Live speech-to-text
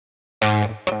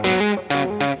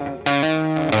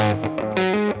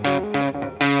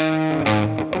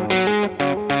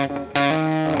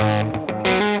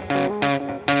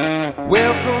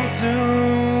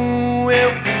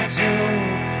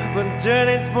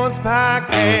Sports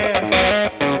Podcast.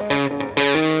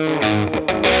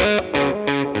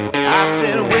 I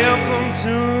said, welcome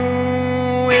to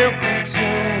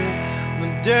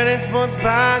the Dirty Sports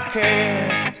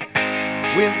Podcast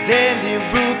with Andy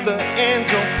Ruther and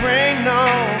Joe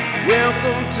Prano.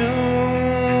 Welcome to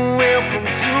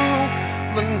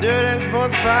the Dirty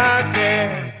Sports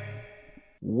Podcast.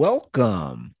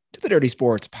 Welcome to the Dirty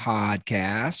Sports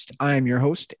Podcast. I am your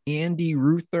host, Andy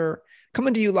Ruther,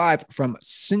 coming to you live from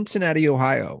Cincinnati,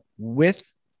 Ohio,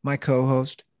 with my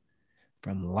co-host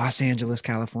from Los Angeles,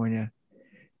 California,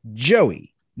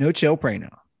 Joey No Chill Prano.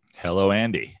 Hello,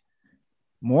 Andy.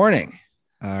 Morning.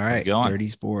 All right, going? Dirty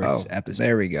Sports episode.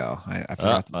 There we go. I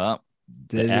forgot to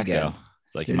did it again.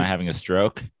 It's like, am I having a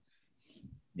stroke?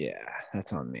 Yeah,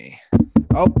 that's on me.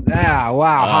 Oh, yeah,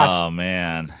 wow. Oh,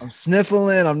 man. I'm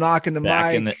sniffling. I'm knocking the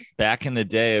mic. Back in the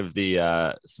day of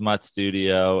the Smut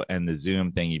Studio and the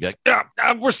Zoom thing, you'd be like,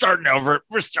 we're starting over.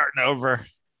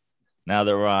 Now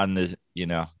that we're on the,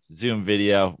 Zoom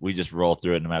video, we just roll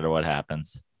through it no matter what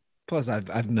happens. Plus,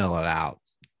 I've mellowed out.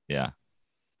 Yeah.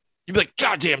 You'd be like,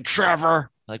 goddamn, Trevor.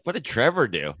 Like, what did Trevor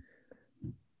do?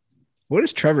 What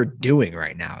is Trevor doing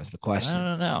right now is the question. I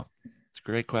don't know. It's a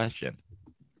great question.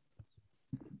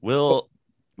 Will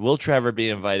Trevor be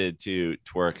invited to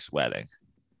Twerk's wedding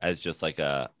as just like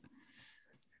can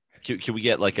we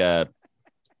get like a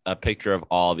picture of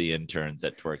all the interns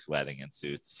at Twerk's wedding in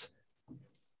suits?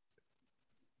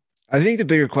 I think the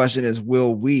bigger question is,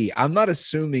 will we? I'm not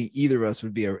assuming either of us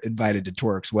would be invited to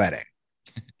Twerk's wedding.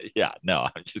 Yeah, no,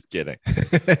 I'm just kidding.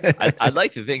 I'd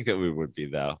like to think that we would be,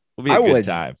 though. It'll be a good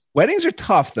time. Weddings are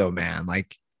tough, though, man.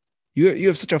 Like you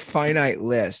have such a finite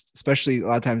list, especially a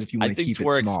lot of times if you want to keep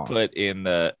it small. Put in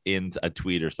a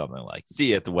tweet or something like "see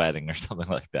you at the wedding" or something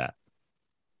like that.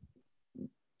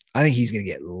 I think he's gonna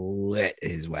get lit at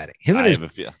his wedding. Him and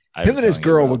his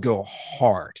girl would go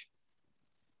hard.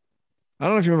 I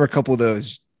don't know if you remember a couple of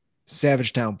those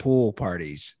Savage Town pool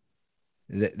parties.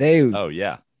 Oh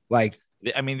yeah, like.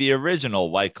 I mean, the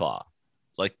original White Claw,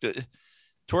 like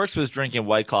Twerks was drinking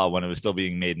White Claw when it was still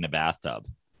being made in a bathtub.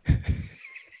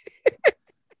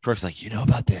 Twerks like, you know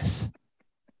about this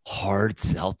hard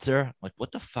seltzer? I'm like,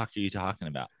 what the fuck are you talking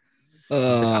about?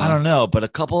 Like, I don't know, but a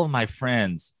couple of my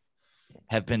friends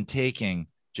have been taking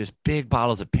just big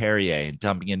bottles of Perrier and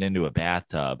dumping it into a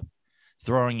bathtub,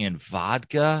 throwing in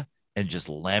vodka and just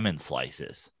lemon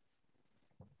slices.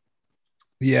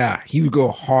 Yeah, he would go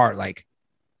hard, like,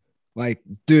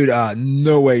 dude,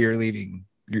 no way you're leaving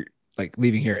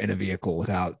here in a vehicle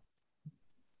without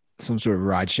some sort of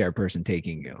rideshare person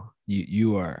taking you.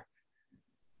 You are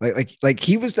like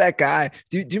he was that guy.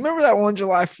 Do you remember that one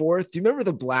July 4th? Do you remember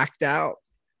the blacked out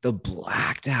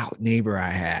neighbor I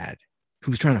had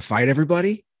who was trying to fight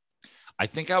everybody? I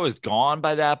think I was gone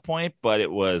by that point, but it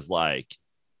was like,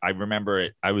 I remember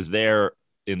it. I was there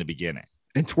in the beginning.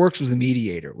 And Twerks was the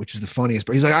mediator, which is the funniest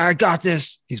part. He's like, I got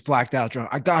this. He's blacked out drunk.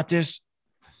 I got this.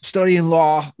 Studying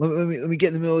law. Let me get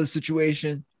in the middle of the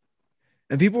situation.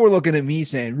 And people were looking at me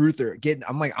saying, Ruther,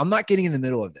 I'm like, I'm not getting in the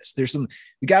middle of this. The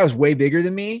guy was way bigger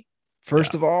than me,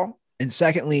 first of all. And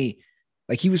secondly,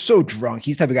 like, he was so drunk.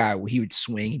 He's the type of guy where he would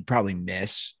swing, he'd probably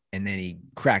miss, and then he'd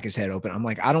crack his head open. I'm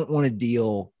like, I don't want to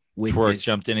deal with Twerks this.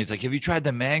 jumped in. He's like, have you tried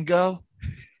the mango?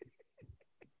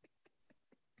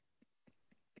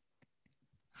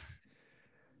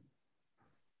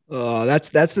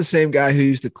 That's the same guy who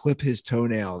used to clip his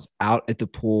toenails out at the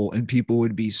pool, and people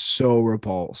would be so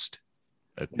repulsed.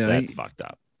 That's fucked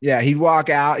up. Yeah, he'd walk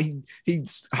out. He'd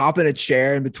hop in a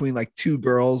chair in between like two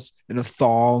girls in a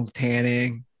thong,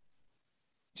 tanning,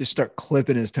 just start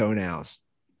clipping his toenails.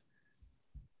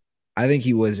 I think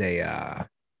he was I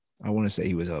want to say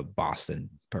he was a Boston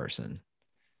person.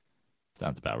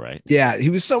 Sounds about right. Yeah, he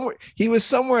was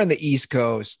somewhere on the East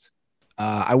Coast.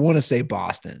 I want to say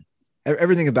Boston.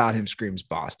 Everything about him screams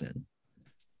Boston.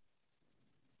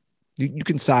 You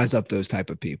can size up those type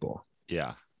of people.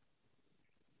 Yeah.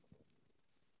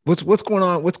 What's going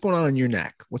on? What's going on in your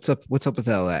neck? What's up with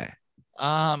LA?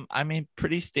 I mean,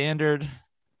 pretty standard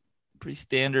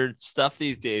stuff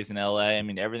these days in LA. I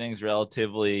mean, everything's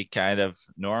relatively kind of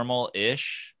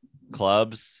normal-ish.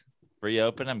 Clubs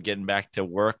reopen. I'm getting back to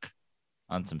work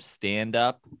on some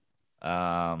stand-up.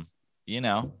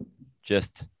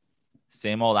 Just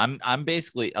same old. I'm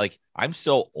basically like, I'm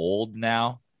so old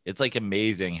now. It's like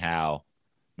amazing how,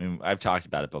 I mean, I've talked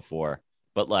about it before,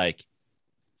 but like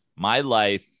my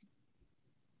life,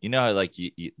 like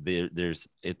there's,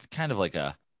 it's kind of like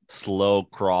a slow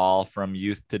crawl from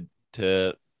youth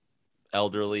to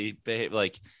elderly behavior.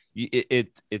 Like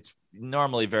it's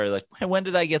normally very like, when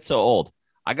did I get so old?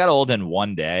 I got old in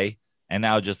one day, and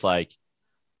now just like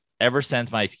ever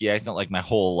since my ski accident, like my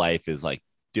whole life is like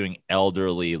doing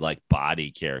elderly like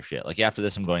body care shit. Like after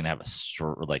this, I'm going to have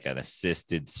like an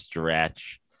assisted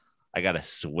stretch. I got to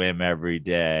swim every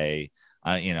day.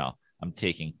 I'm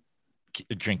drinking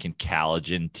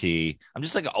collagen tea. I'm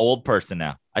just like an old person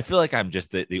now. I feel like I'm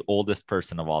just the oldest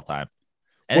person of all time.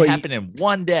 And it happened in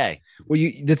one day. Well,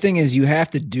 the thing is, you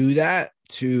have to do that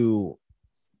to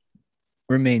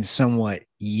remain somewhat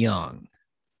young.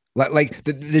 Like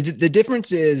the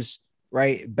difference is,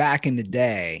 right, back in the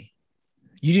day,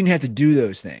 you didn't have to do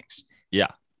those things.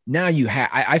 Yeah. Now you have.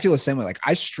 I feel the same way. Like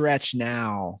I stretch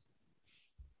now.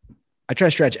 I try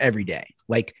to stretch every day.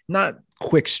 Like not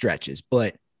quick stretches,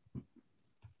 but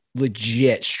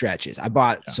legit stretches. I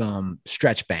bought some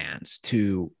stretch bands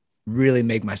to really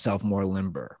make myself more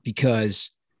limber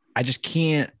because I just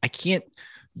can't.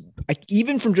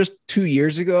 Even from just 2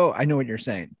 years ago, I know what you're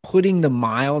saying. Putting the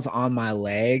miles on my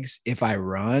legs if I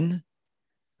run,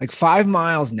 like 5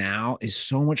 miles now is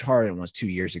so much harder than it was 2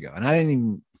 years ago. And I didn't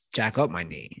even jack up my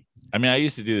knee. I mean, I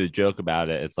used to do the joke about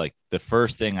it. It's like the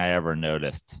first thing I ever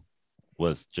noticed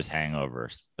was just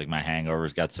hangovers. Like my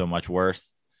hangovers got so much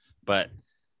worse, but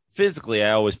physically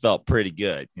I always felt pretty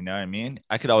good. You know what I mean?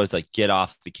 I could always like get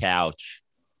off the couch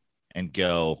and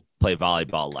go play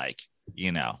volleyball, like,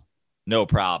 no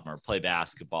problem, or play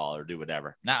basketball or do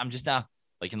whatever. Now I'm just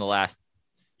like in the last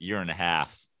year and a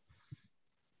half,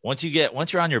 once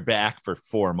you're on your back for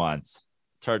 4 months,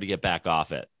 it's hard to get back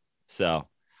off it. So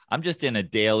I'm just in a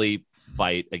daily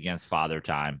fight against father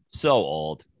time. So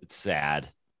old. It's sad.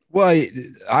 Well,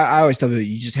 I always tell people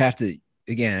you just have to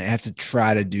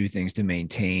try to do things to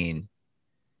maintain,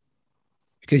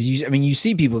 because you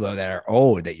see people though that are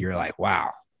old that you're like,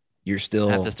 wow, you're still.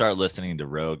 I have to start listening to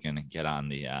Rogan and get on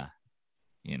the,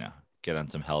 get on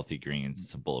some healthy greens,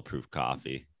 some bulletproof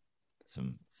coffee,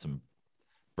 some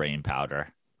brain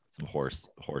powder, some horse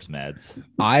meds.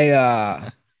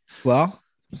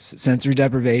 Sensory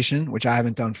deprivation, which I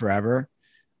haven't done forever.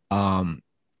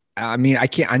 I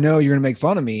know you're going to make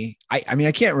fun of me.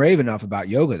 I can't rave enough about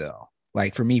yoga though.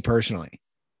 Like for me personally,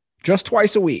 just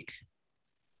twice a week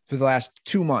for the last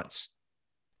 2 months.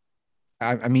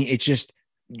 It's just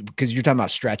because you're talking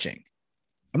about stretching.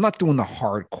 I'm not doing the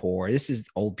hardcore. This is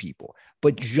old people,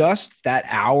 but just that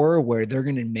hour where they're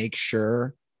going to make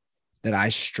sure that I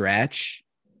stretch.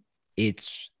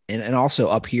 And also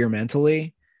up here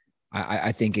mentally,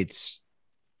 I think it's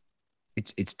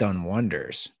done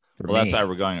wonders. That's why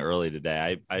we're going early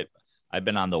today. I've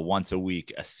been on the once a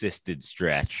week assisted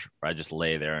stretch where I just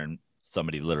lay there and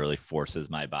somebody literally forces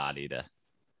my body to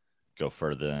go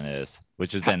further than it is,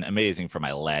 which has been amazing for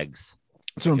my legs.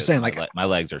 That's what I'm saying. Like my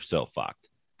legs are so fucked.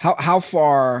 How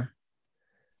far,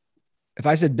 if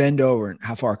I said bend over,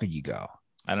 how far could you go?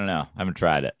 I don't know. I haven't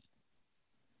tried it.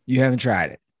 You haven't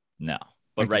tried it? No.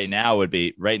 But right now would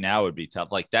be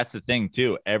tough. Like that's the thing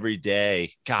too. Every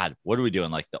day, God, what are we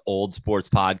doing? Like the old sports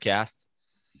podcast.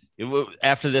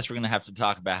 After this, we're going to have to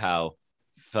talk about how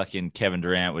fucking Kevin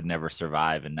Durant would never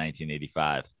survive in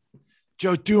 1985.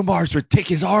 Joe Dumars would take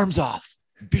his arms off,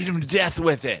 beat him to death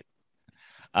with it.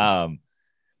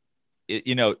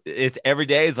 It's every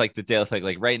day is like the daily thing.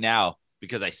 Like right now,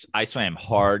 because I swam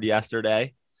hard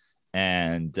yesterday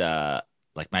and,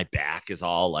 like my back is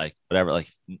all like whatever. Like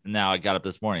now I got up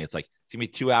this morning. It's like, it's gonna be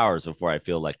 2 hours before I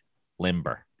feel like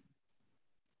limber.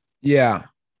 Yeah.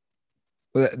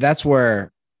 Well, that's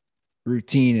where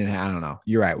routine and I don't know.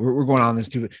 You're right. We're going on this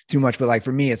too much, but like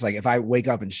for me, it's like if I wake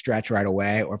up and stretch right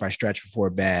away, or if I stretch before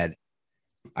bed,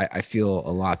 I feel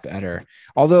a lot better.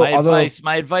 Although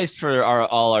my advice for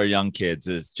all our young kids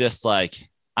is just like,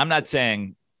 I'm not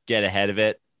saying get ahead of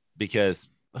it, because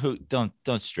don't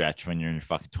stretch when you're in your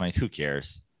fucking 20s. Who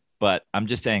cares? But I'm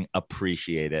just saying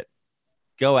appreciate it.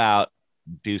 Go out,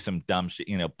 do some dumb shit,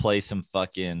 play some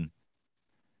fucking,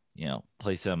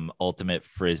 play some ultimate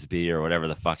frisbee or whatever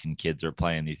the fucking kids are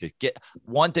playing these days.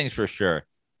 One thing's for sure.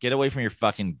 Get away from your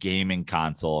fucking gaming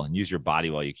console and use your body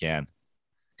while you can.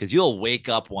 Because you'll wake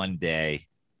up one day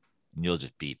and you'll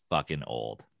just be fucking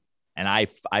old. And I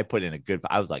put in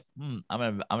I was like, I'm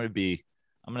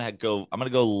gonna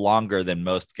go longer than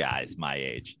most guys my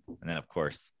age. And then of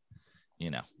course,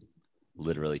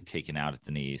 literally taken out at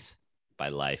the knees by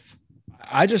life.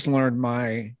 I just learned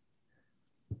my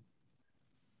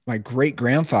great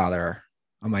grandfather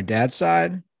on my dad's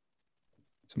side.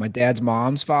 So my dad's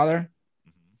mom's father,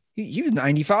 he was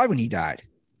 95 when he died.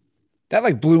 That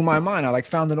like blew my mind. I like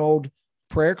found an old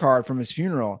prayer card from his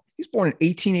funeral. He's born in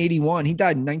 1881. He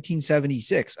died in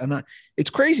 1976. It's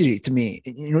crazy to me.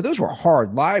 Those were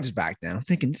hard lives back then. I'm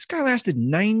thinking this guy lasted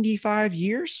 95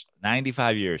 years.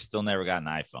 95 years. Still never got an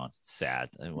iPhone. Sad.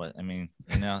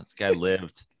 This guy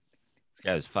lived. This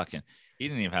guy was fucking. He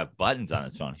didn't even have buttons on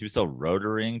his phone. He was still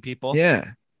rotoring people.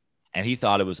 Yeah. And he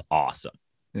thought it was awesome.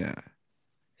 Yeah.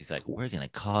 He's like, we're going to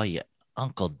call you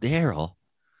Uncle Daryl,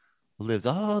 who lives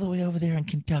all the way over there in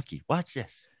Kentucky. Watch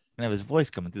this. And have his voice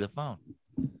coming through the phone.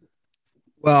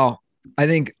 Well, I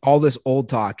think all this old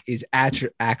talk is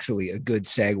actually a good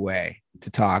segue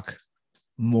to talk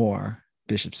more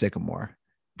Bishop Sycamore.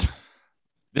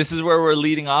 This is where we're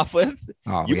leading off with.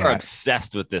 Oh, You yeah. are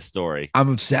obsessed with this story. I'm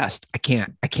obsessed. I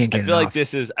can't get I feel enough. like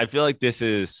this is. I feel like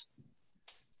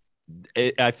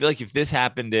if this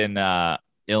happened in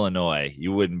Illinois,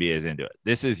 you wouldn't be as into it.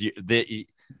 This is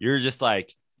you're just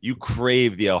like, you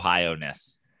crave the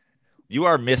Ohio-ness. You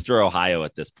are Mr. Ohio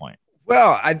at this point.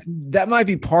 Well, that might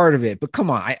be part of it, but come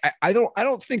on, I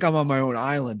don't think I'm on my own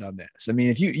island on this. I mean,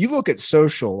 if you look at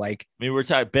social, like, I mean, we're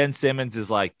talking. Ben Simmons is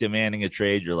like demanding a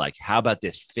trade. You're like, how about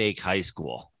this fake high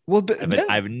school? well,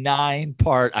 I have a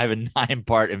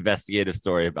 9-part investigative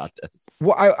story about this.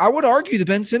 well, I would argue that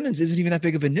Ben Simmons isn't even that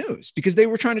big of a news because they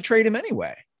were trying to trade him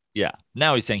anyway. Yeah.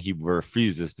 Now he's saying he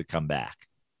refuses to come back.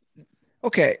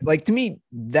 Okay, like to me,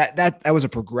 that was a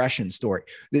progression story.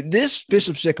 This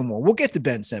Bishop Sycamore, we'll get to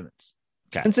Ben Simmons.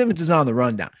 Okay. Ben Simmons is on the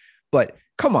rundown, but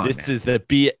come on, This man. is the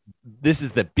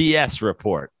BS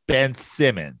report. Ben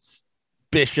Simmons,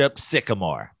 Bishop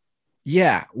Sycamore.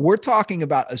 Yeah, we're talking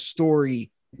about a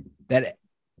story that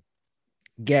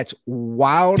gets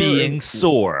wilder. Being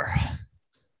sore.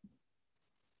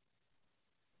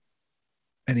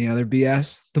 Any other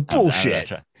BS? The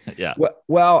bullshit. Yeah.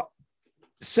 Well,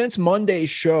 since Monday's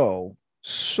show,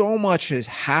 so much has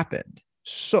happened.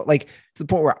 So, like, to the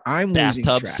point where I'm losing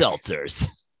Bathtub track. seltzers.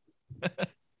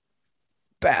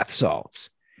 Bath salts.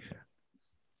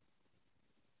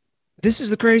 This is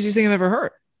the craziest thing I've ever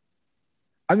heard.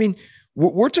 I mean,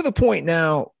 we're to the point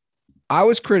now. I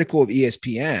was critical of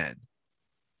ESPN,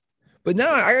 but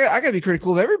now I got to be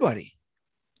critical of everybody.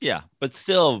 Yeah, but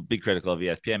still be critical of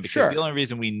ESPN because Sure. the only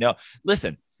reason we know.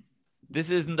 Listen, this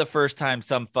isn't the first time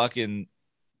some fucking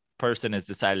person has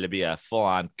decided to be a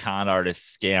full-on con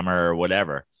artist, scammer, or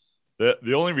whatever.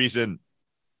 The only reason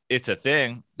it's a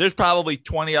thing, there's probably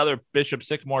 20 other Bishop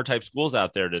Sycamore type schools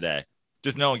out there today.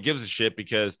 Just no one gives a shit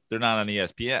because they're not on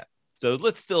ESPN. So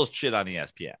let's still shit on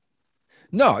ESPN.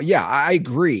 No, yeah, I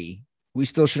agree. We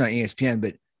still should on ESPN,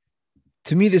 but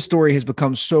to me, this story has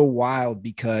become so wild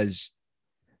because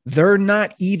they're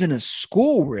not even a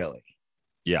school, really.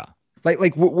 Yeah. Like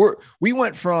we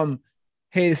went from,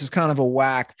 hey, this is kind of a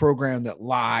whack program that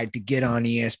lied to get on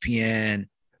ESPN.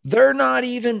 They're not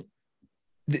even.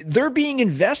 They're being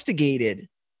investigated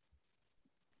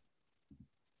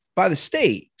by the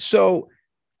state. So,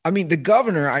 I mean, the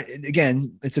governor,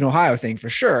 again, it's an Ohio thing for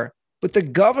sure, but the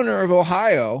governor of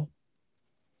Ohio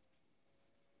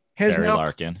has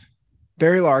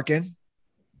Barry Larkin.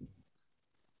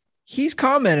 He's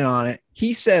commented on it.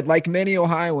 He said, like many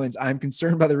Ohioans, I'm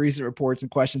concerned by the recent reports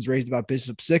and questions raised about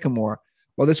Bishop Sycamore.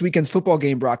 While this weekend's football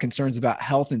game brought concerns about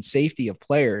health and safety of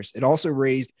players, it also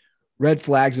raised red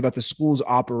flags about the school's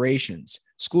operations.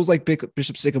 Schools like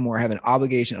Bishop Sycamore have an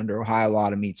obligation under Ohio law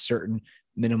to meet certain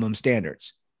minimum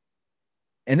standards.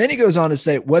 And then he goes on to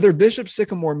say, whether Bishop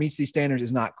Sycamore meets these standards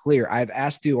is not clear. I have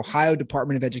asked the Ohio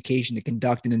Department of Education to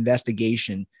conduct an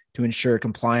investigation to ensure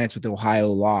compliance with Ohio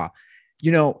law.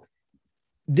 You know,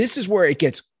 this is where it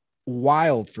gets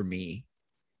wild for me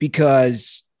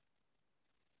because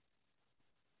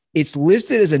it's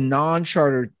listed as a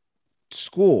non-chartered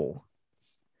school.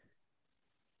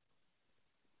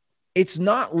 It's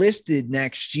not listed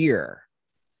next year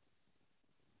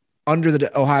under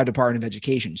the Ohio Department of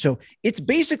Education. So it's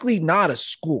basically not a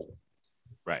school.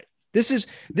 Right. This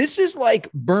is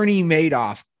like Bernie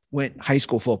Madoff went high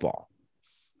school football.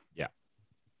 Yeah.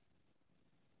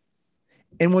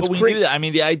 And what's crazy, I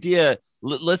mean, the idea,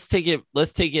 let's take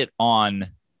it on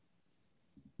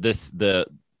this,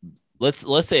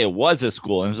 let's say it was a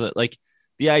school. And it was like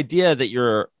the idea that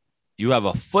you have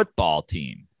a football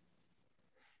team,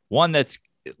 one that's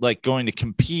like going to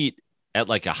compete at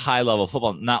like a high level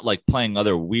football, not like playing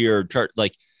other weird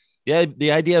like the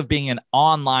idea of being an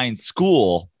online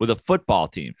school with a football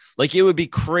team. Like it would be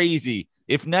crazy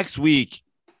if next week,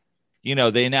 you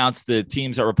know, they announced the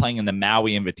teams that were playing in the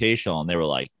Maui Invitational and they were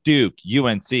like Duke,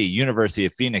 UNC, University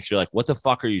of Phoenix. You're like, what the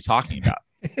fuck are you talking about?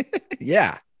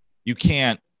 Yeah. You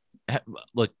can't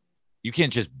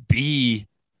just be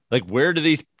like, where do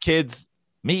these kids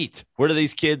meet? Where do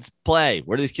these kids play?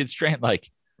 Where do these kids train? Like,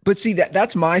 but see,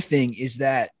 that's my thing is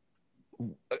that,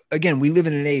 again, we live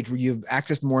in an age where you have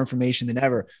access to more information than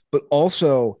ever, but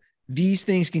also these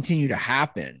things continue to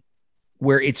happen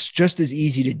where it's just as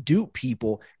easy to dupe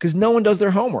people because no one does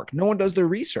their homework. No one does their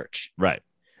research. Right.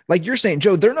 Like you're saying,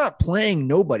 Joe, they're not playing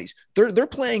nobodies. They're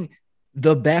playing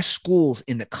the best schools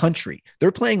in the country.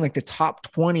 They're playing like the top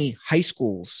 20 high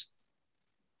schools,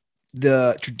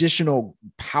 the traditional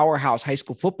powerhouse high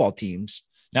school football teams.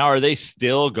 Now, are they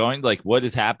still going? Like, what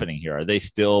is happening here? Are they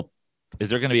still? Is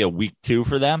there going to be a week 2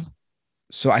 for them?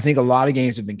 So I think a lot of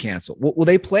games have been canceled. Well,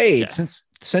 they played since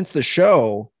the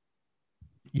show.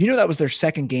 You know, that was their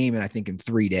second game, and I think in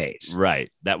 3 days.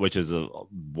 Right. That which is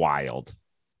wild.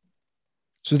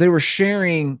 So they were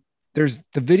sharing. There's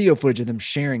the video footage of them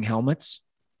sharing helmets.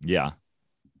 Yeah.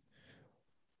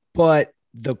 But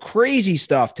the crazy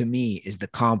stuff to me is the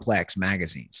Complex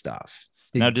magazine stuff.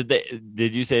 Now,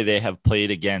 did you say they have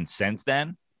played again since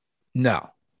then? No.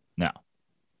 No.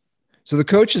 So the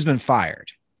coach has been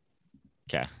fired.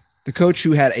 Okay. The coach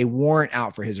who had a warrant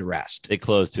out for his arrest. They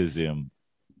closed his Zoom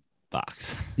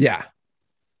box. Yeah.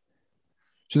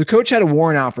 So the coach had a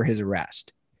warrant out for his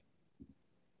arrest.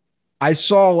 I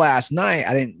saw last night,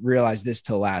 I didn't realize this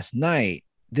till last night.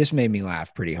 This made me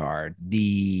laugh pretty hard.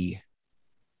 The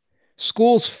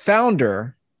school's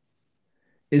founder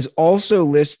is also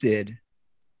listed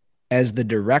as the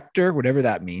director, whatever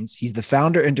that means. He's the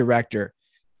founder and director,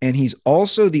 and he's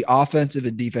also the offensive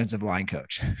and defensive line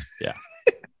coach. Yeah.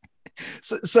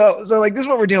 So like this is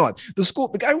what we're doing.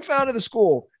 The guy who founded the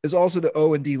school is also the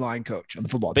O&D line coach on the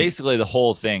football team. Basically, the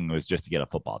whole thing was just to get a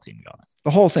football team going.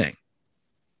 The whole thing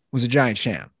was a giant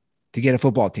sham to get a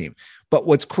football team. But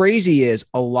what's crazy is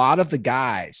a lot of the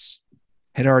guys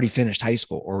had already finished high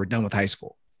school or were done with high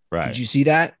school. Right. Did you see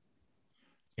that?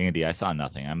 Andy, I saw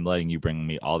nothing. I'm letting you bring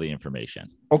me all the information.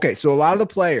 Okay, so a lot of the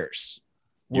players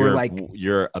were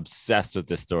you're obsessed with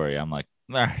this story. I'm like,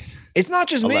 all right. It's not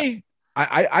just me.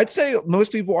 I'd say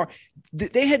most people are.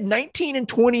 They had 19 and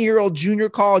 20-year-old junior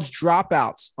college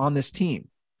dropouts on this team.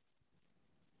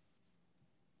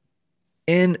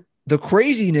 And the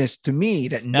craziness to me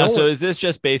that so is this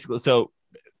just basically, so,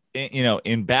 you know,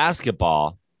 in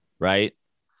basketball, right?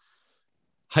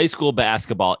 High school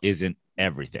basketball isn't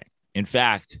everything. In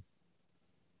fact,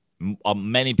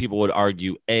 many people would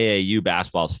argue AAU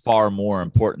basketball is far more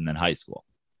important than high school.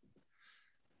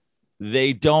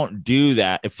 They don't do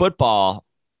that. In football,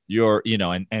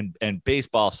 and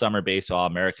baseball, summer baseball,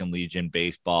 American Legion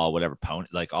baseball, whatever,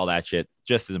 like all that shit,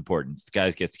 just as important.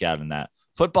 Guys get scouted in that.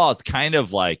 Football, it's kind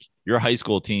of like your high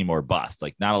school team or bust.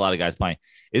 Like not a lot of guys playing.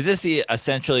 Is this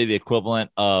essentially the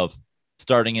equivalent of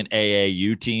starting an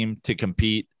AAU team to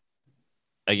compete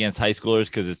against high schoolers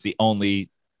because it's the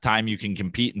only time you can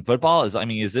compete in football?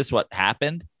 Is this what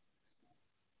happened?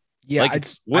 Yeah, like,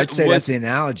 I'd say that's the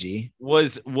analogy.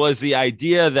 Was the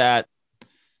idea that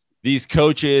these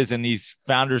coaches and these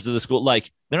founders of the school,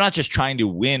 like, they're not just trying to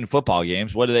win football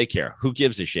games. What do they care? Who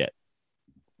gives a shit?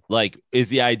 Like, is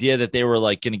the idea that they were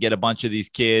like going to get a bunch of these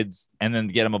kids and then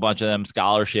get them a bunch of them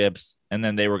scholarships and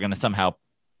then they were going to somehow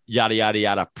yada, yada,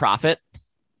 yada profit?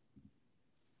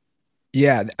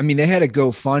 Yeah. I mean, they had a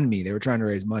GoFundMe. They were trying to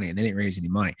raise money and they didn't raise any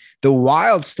money. The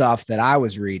wild stuff that I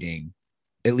was reading,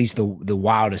 at least the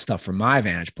wildest stuff from my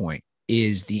vantage point,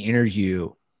 is the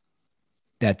interview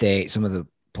that one of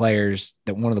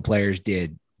the players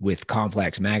did with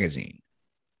Complex magazine.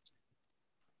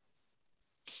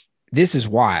 This is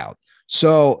wild.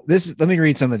 So let me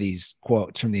read some of these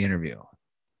quotes from the interview.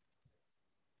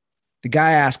 The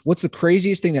guy asked, what's the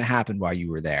craziest thing that happened while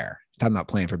you were there? Talking about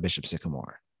playing for Bishop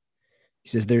Sycamore. He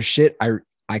says, there's shit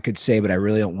I could say, but I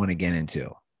really don't want to get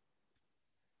into.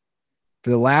 For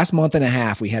the last month and a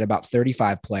half, we had about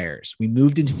 35 players. We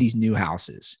moved into these new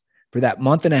houses. For that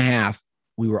month and a half,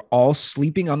 we were all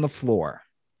sleeping on the floor.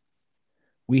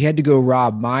 We had to go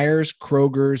rob Myers,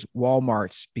 Kroger's,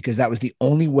 Walmart's because that was the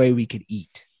only way we could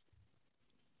eat.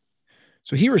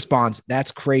 So he responds,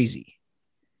 that's crazy.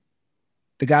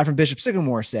 The guy from Bishop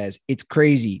Sycamore says, it's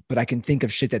crazy, but I can think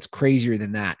of shit that's crazier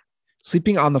than that.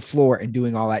 Sleeping on the floor and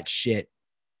doing all that shit,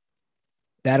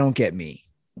 that don't get me.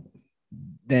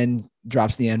 Then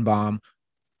drops the N-bomb.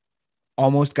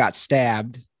 Almost got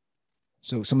stabbed.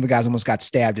 So some of the guys almost got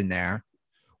stabbed in there.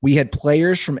 We had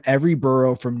players from every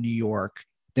borough from New York.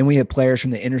 Then we had players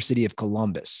from the inner city of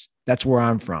Columbus. That's where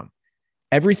I'm from.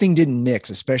 Everything didn't mix,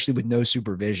 especially with no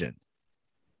supervision.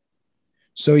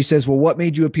 So he says, well, what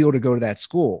made you appeal to go to that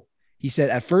school? He said,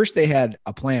 at first they had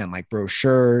a plan, like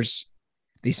brochures.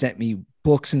 They sent me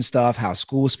books and stuff, how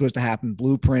school was supposed to happen,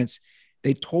 blueprints.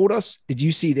 They told us, did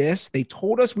you see this? They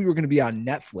told us we were going to be on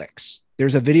Netflix.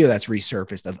 There's a video that's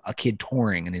resurfaced of a kid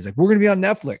touring. And he's like, we're going to be on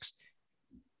Netflix.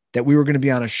 That we were going to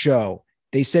be on a show.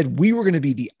 They said we were going to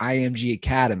be the IMG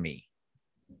Academy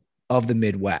of the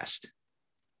Midwest.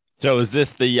 So is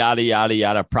this the yada, yada,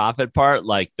 yada profit part?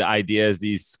 Like the idea is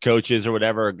these coaches or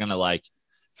whatever are going to like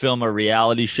film a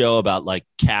reality show about like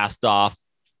cast off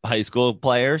high school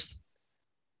players.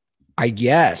 I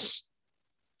guess.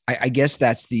 I guess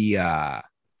that's the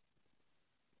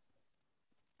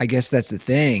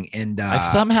thing. And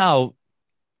I somehow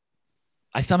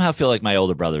feel like my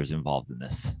older brother is involved in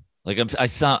this. Like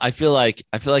I feel like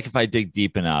if I dig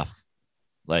deep enough,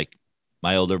 like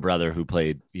my older brother who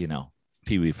played,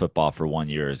 Pee Wee football for 1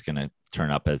 year is going to turn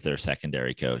up as their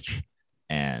secondary coach,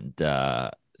 and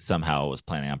somehow was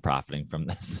planning on profiting from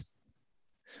this.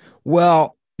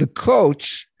 Well, the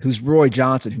coach, who's Roy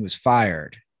Johnson, who was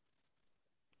fired,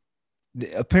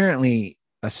 apparently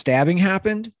a stabbing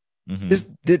happened. Mm-hmm.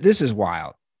 This is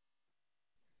wild.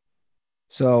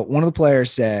 So one of the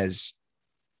players says,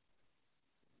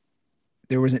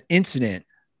 there was an incident.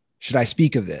 Should I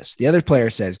speak of this? The other player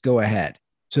says, go ahead.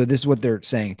 So this is what they're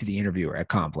saying to the interviewer at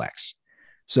Complex.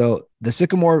 So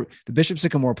the Bishop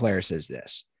Sycamore player says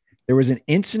this. There was an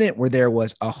incident where there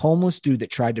was a homeless dude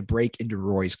that tried to break into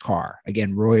Roy's car.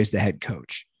 Again, Roy is the head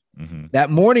coach. Mm-hmm. That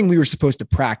morning we were supposed to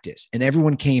practice and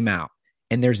everyone came out,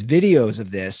 and there's videos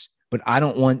of this, but I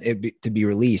don't want it to be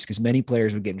released because many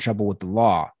players would get in trouble with the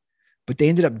law. But they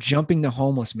ended up jumping the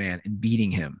homeless man and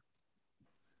beating him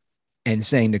and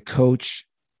saying the coach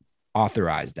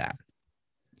authorized that.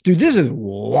 Dude, this is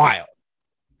wild.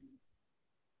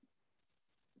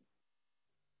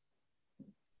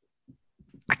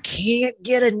 I can't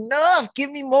get enough.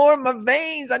 Give me more in my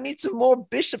veins. I need some more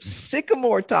Bishop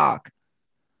Sycamore talk.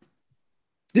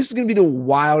 This is going to be the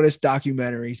wildest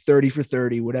documentary, 30 for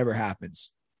 30, whatever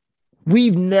happens.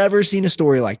 We've never seen a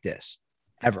story like this,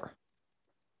 ever.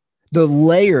 The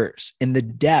layers and the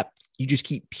depth, you just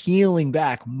keep peeling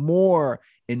back more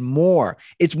and more.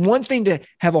 It's one thing to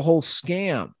have a whole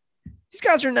scam. These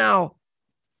guys are now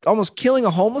almost killing a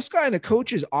homeless guy, and the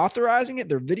coach is authorizing it.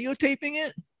 They're videotaping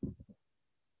it.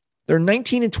 They're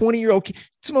 19 and 20-year-old kids.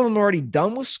 Some of them are already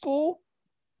done with school.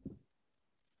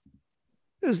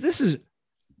 This is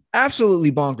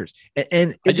absolutely bonkers.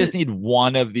 And I just need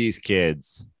one of these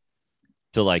kids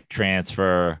to like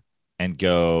transfer and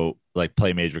go like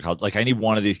play major college. Like I need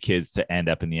one of these kids to end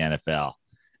up in the NFL,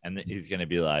 and he's going to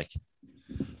be like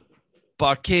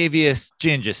Barcavius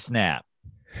Ginger Snap,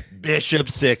 Bishop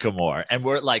Sycamore. And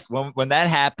we're like, when that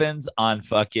happens on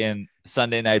fucking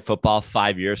Sunday Night Football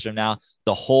 5 years from now,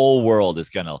 the whole world is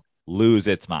going to lose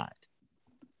its mind.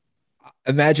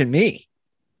 Imagine me.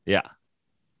 Yeah.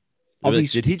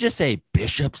 Did he just say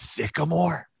Bishop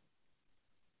Sycamore?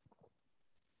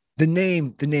 The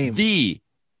name. The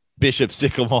Bishop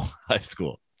Sycamore High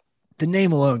School. The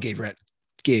name alone should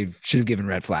have given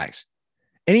red flags.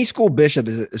 Any school bishop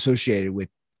is associated with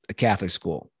a Catholic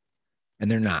school,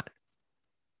 and they're not.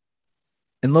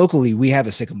 And locally, we have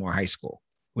a Sycamore High School,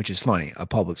 which is funny, a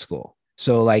public school.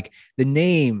 So like the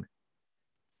name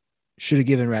should have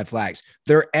given red flags.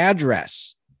 Their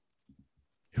address.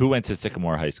 Who went to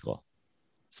Sycamore High School?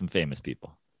 Some famous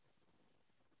people.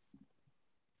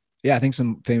 Yeah, I think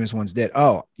some famous ones did.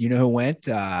 Oh, you know who went?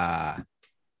 God,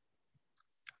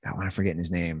 I'm forgetting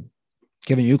his name.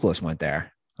 Kevin Youkilis went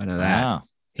there. I know that. Wow.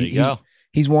 There you go.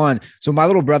 He's one. So my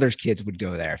little brother's kids would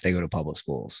go there if they go to public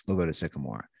schools. They'll go to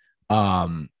Sycamore.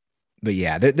 But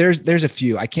yeah, there's a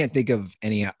few. I can't think of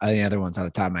any other ones on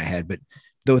the top of my head. But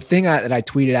the thing that I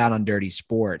tweeted out on Dirty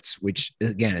Sports, which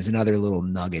again is another little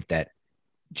nugget that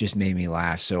just made me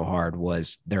laugh so hard,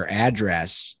 was their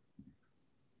address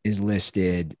is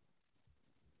listed.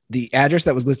 The address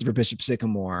that was listed for Bishop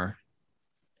Sycamore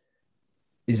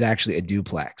is actually a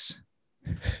duplex.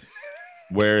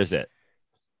 Where is it?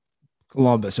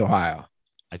 Columbus, Ohio.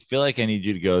 I feel like I need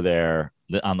you to go there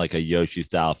on like a Yoshi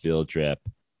style field trip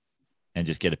and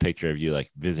just get a picture of you like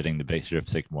visiting the Bishop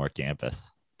Sycamore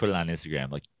campus. Put it on Instagram.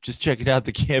 Like, just checking out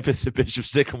the campus of Bishop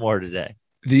Sycamore today.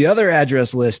 The other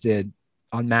address listed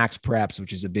on Max Preps,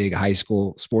 which is a big high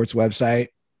school sports website.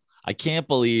 I can't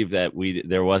believe that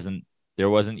there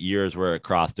wasn't years where it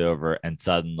crossed over and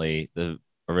suddenly the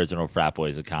original Frat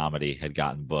Boys of Comedy had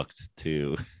gotten booked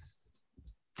to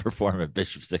perform at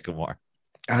Bishop Sycamore.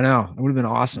 I know. It would have been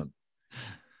awesome.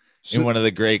 In one of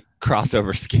the great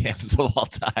crossover scams of all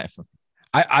time.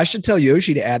 I should tell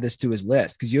Yoshi to add this to his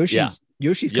list because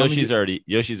Yoshi's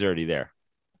already there.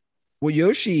 Well,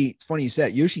 Yoshi, it's funny you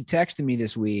said. Yoshi texted me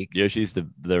this week. Yoshi's the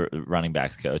running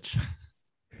backs coach.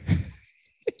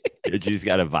 Yoshi's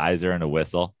got a visor and a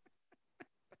whistle.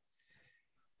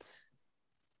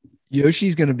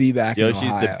 Yoshi's going to be back in Yoshi's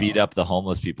Ohio. the beat up the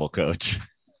homeless people coach.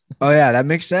 Oh, yeah, that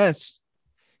makes sense.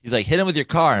 He's like, hit him with your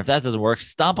car. And if that doesn't work,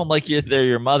 stomp him like they're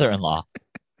your mother-in-law.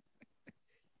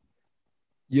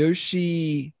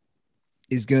 Yoshi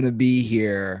is going to be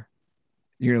here.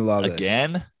 You're going to love this.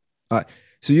 Again?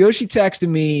 So Yoshi texted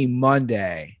me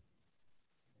Monday.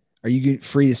 Are you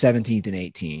free the 17th and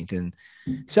 18th? And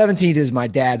 17th is my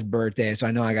dad's birthday. So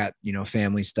I know I got,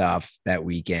 family stuff that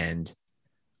weekend.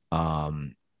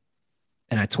 And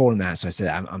I told him that. So I said,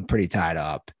 I'm pretty tied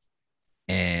up.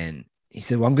 And he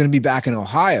said, well, I'm going to be back in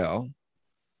Ohio.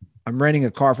 I'm renting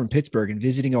a car from Pittsburgh and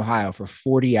visiting Ohio for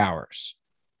 40 hours.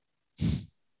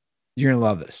 You're going to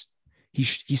love this. He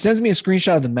sends me a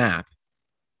screenshot of the map.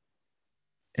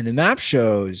 And the map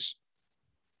shows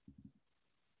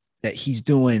that he's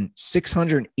doing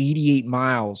 688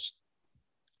 miles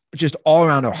just all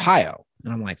around Ohio.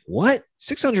 And I'm like, what?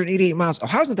 688 miles?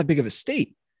 Ohio's not that big of a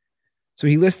state. So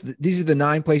he lists, these are the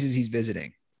 9 places he's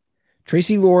visiting.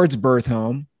 Tracy Lord's birth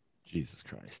home. Jesus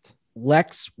Christ.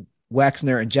 Lex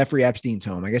Wexner and Jeffrey Epstein's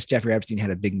home. I guess Jeffrey Epstein had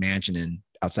a big mansion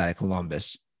outside of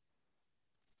Columbus.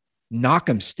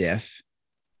 Knockemstiff,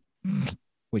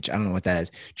 which I don't know what that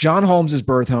is. John Holmes's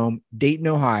birth home, Dayton,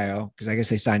 Ohio, because I guess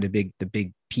they signed the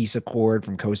big peace accord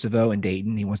from Kosovo and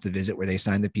Dayton. He wants to visit where they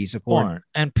signed the peace accord. Porn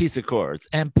and peace accords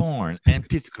and porn and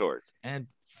peace accords and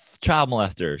child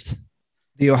molesters.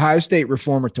 The Ohio State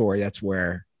Reformatory, that's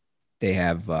where they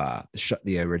have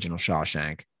the original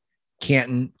Shawshank.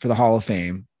 Canton for the Hall of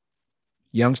Fame.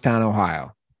 Youngstown,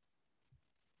 Ohio.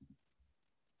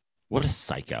 What a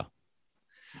psycho.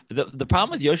 The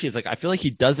problem with Yoshi is I feel like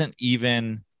he's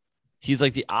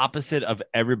like the opposite of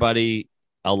everybody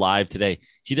alive today.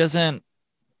 He doesn't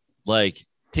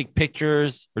take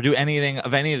pictures or do anything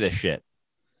of any of this shit.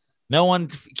 No one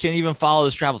can even follow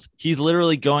his travels. He's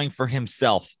literally going for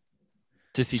himself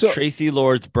to see Tracy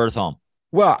Lord's birth home.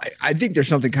 Well, I think there's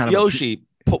something kind of Yoshi,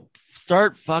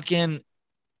 start fucking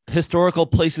historical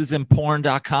places in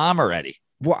porn.com already.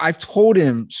 Well, I've told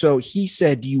him. So he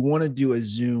said, do you want to do a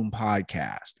Zoom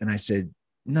podcast? And I said,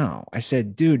 no. I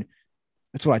said, dude,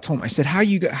 that's what I told him. I said,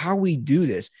 how we do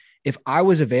this? If I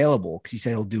was available, because he said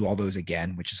he'll do all those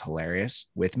again, which is hilarious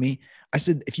with me. I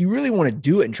said, if you really want to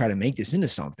do it and try to make this into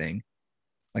something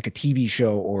like a TV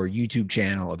show or YouTube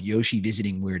channel of Yoshi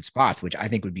visiting weird spots, which I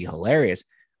think would be hilarious.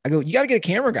 I go, you got to get a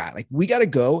camera guy. We got to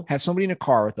go have somebody in a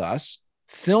car with us,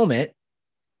 film it.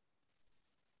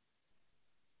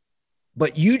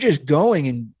 But you just going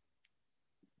and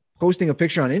posting a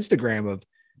picture on Instagram of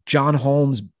John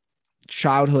Holmes'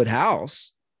 childhood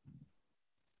house,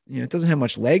 it doesn't have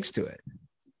much legs to it.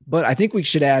 But I think we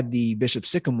should add the Bishop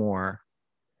Sycamore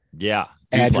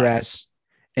address.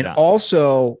 And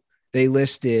also they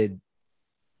listed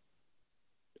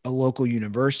a local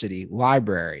university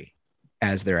library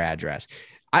as their address.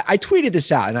 I tweeted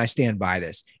this out and I stand by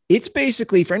this. It's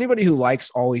basically for anybody who likes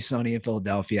Always Sunny in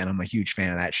Philadelphia, and I'm a huge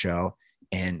fan of that show.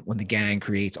 And when the gang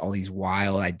creates all these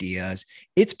wild ideas,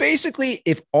 it's basically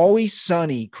if Always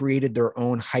Sunny created their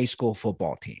own high school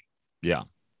football team. Yeah.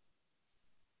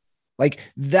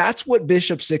 That's what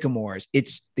Bishop Sycamore is.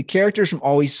 It's the characters from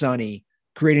Always Sunny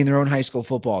creating their own high school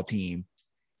football team.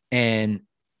 And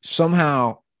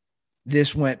somehow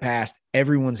this went past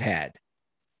everyone's head,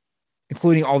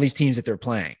 including all these teams that they're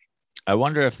playing. I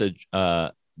wonder if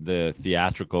the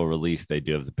theatrical release they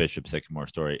do of the Bishop Sycamore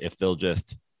story, if they'll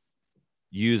just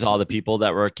use all the people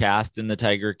that were cast in the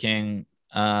Tiger King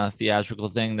theatrical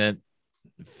thing that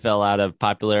fell out of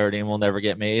popularity and will never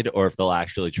get made, or if they'll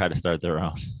actually try to start their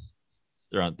own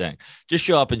thing. Just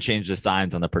show up and change the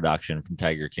signs on the production from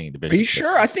Tiger King to Bishop. Are you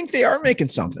sure? I think they are making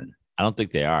something. I don't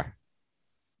think they are.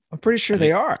 I'm pretty sure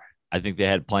they are. I think they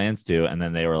had plans to, and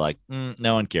then they were like,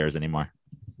 no one cares anymore.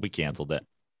 We canceled it.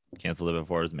 Canceled it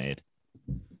before it was made.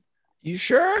 You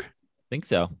sure? Think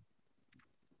so.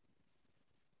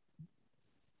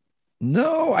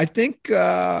 No, I think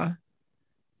there's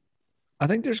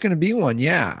going to be one.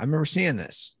 Yeah, I remember seeing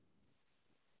this.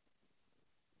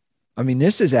 I mean,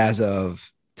 this is as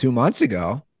of 2 months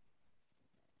ago.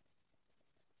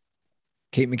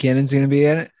 Kate McKinnon's going to be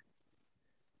in it.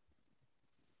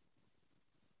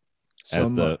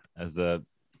 As the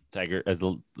tiger, as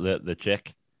the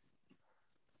chick.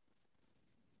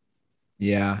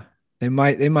 Yeah, they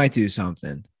might do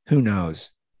something. Who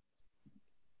knows?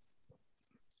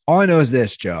 All I know is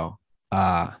this, Joe.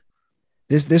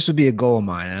 This would be a goal of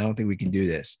mine. I don't think we can do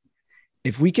this.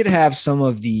 If we could have some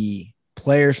of the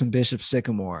players from Bishop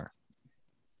Sycamore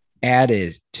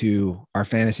added to our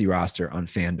fantasy roster on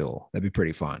FanDuel, that'd be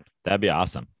pretty fun. That'd be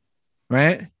awesome.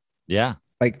 Right? Yeah.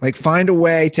 Like find a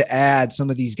way to add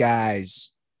some of these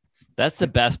guys. That's the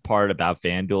best part about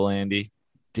FanDuel, Andy.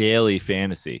 Daily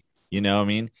fantasy. You know what I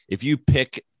mean? If you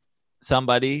pick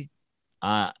somebody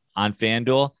on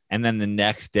FanDuel and then the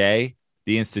next day,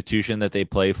 the institution that they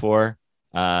play for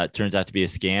turns out to be a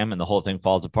scam and the whole thing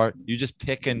falls apart, you just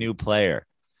pick a new player.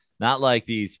 Not like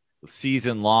these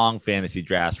season-long fantasy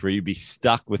drafts where you'd be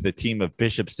stuck with a team of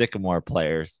Bishop Sycamore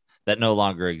players that no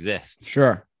longer exist.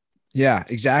 Sure. Yeah,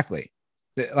 exactly.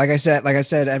 Like I said,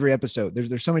 every episode,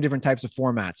 there's so many different types of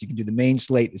formats. You can do the main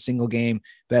slate, the single game,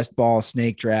 best ball,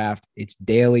 snake draft. It's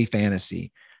daily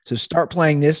fantasy. So start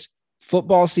playing this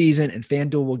football season, and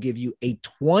FanDuel will give you a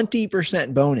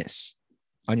 20% bonus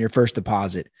on your first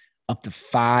deposit, up to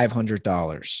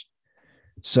 $500.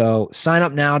 So sign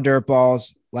up now,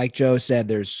 Dirtballs. Like Joe said,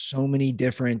 there's so many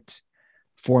different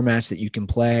formats that you can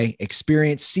play.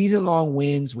 Experience season-long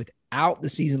wins without the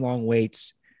season-long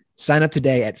waits. Sign up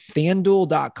today at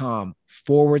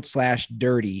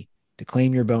FanDuel.com/dirty to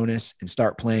claim your bonus and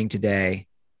start playing today.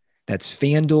 That's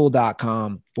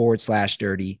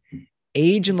FanDuel.com/dirty.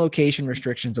 Age and location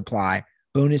restrictions apply.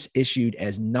 Bonus issued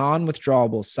as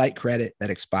non-withdrawable site credit that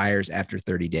expires after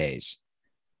 30 days.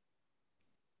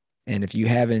 And if you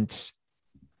haven't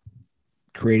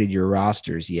created your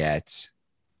rosters yet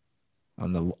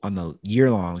on the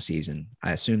year-long season,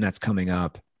 I assume that's coming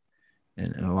up,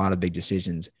 and a lot of big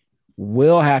decisions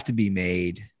will have to be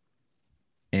made,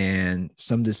 and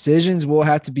some decisions will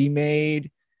have to be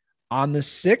made on the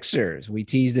Sixers. We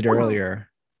teased it earlier,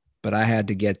 but I had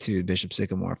to get to Bishop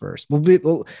Sycamore first. But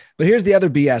here's the other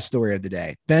BS story of the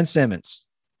day. Ben Simmons.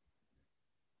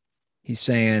 He's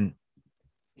saying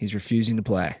he's refusing to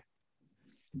play.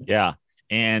 Yeah.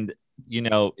 And,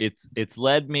 it's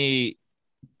led me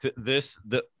to this,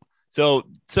 so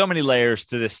many layers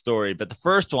to this story, but the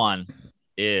first one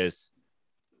is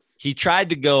he tried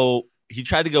to go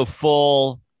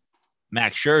full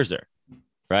Max Scherzer,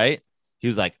 right? He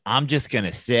was like, I'm just going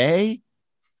to say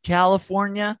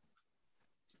California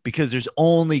because there's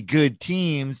only good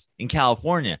teams in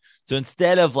California. So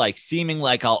instead of like seeming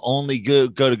like I'll only go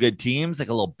to good teams, like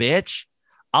a little bitch,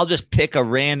 I'll just pick a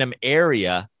random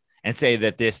area and say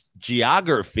that this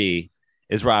geography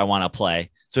is where I want to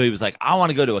play. So he was like, I want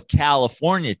to go to a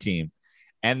California team.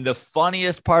 And the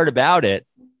funniest part about it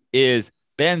is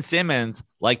Ben Simmons,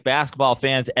 like basketball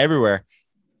fans everywhere,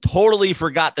 totally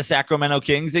forgot the Sacramento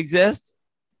Kings exist.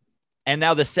 And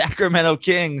now the Sacramento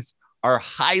Kings are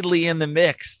highly in the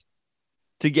mix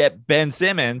to get Ben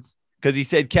Simmons because he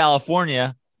said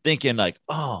California, thinking like,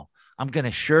 oh, I'm going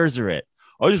to Scherzer it.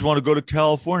 I just want to go to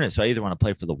California. So I either want to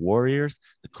play for the Warriors,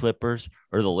 the Clippers,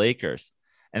 or the Lakers.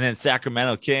 And then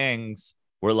Sacramento Kings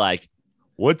were like,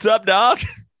 what's up, dog?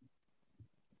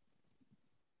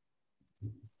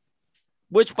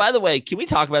 Which, by the way, can we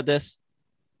talk about this?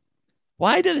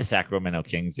 Why do the Sacramento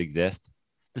Kings exist?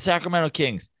 The Sacramento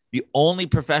Kings, the only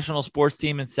professional sports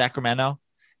team in Sacramento,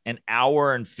 an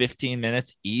hour and 15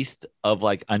 minutes east of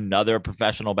like another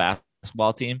professional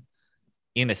basketball team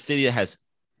in a city that has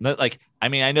I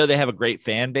know they have a great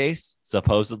fan base,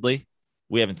 supposedly.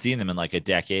 We haven't seen them in like a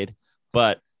decade,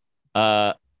 but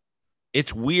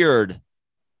it's weird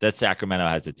that Sacramento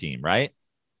has a team, right?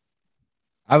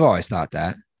 I've always thought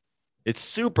that. It's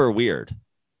super weird.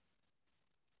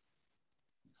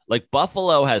 Like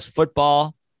Buffalo has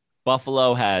football.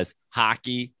 Buffalo has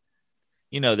hockey.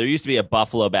 There used to be a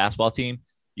Buffalo basketball team.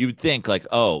 You would think like,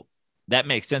 oh, that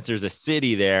makes sense. There's a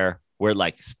city there where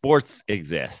like sports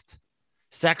exist.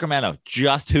 Sacramento,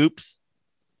 just hoops.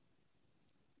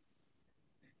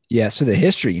 Yeah. So the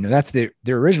history, that's they're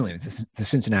originally the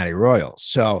Cincinnati Royals.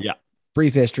 So yeah,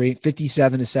 brief history,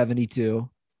 57-72,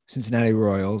 Cincinnati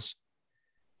Royals.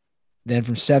 Then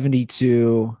from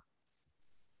 72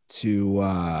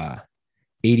 to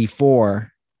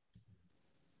 84,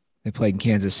 they played in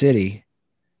Kansas City.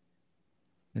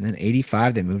 And then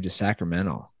 85, they moved to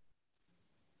Sacramento.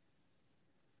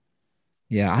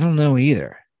 Yeah, I don't know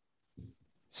either.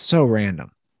 So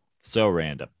random.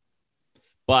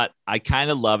 But I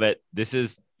kind of love it. This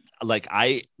is like,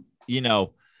 I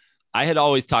had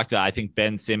always talked about, I think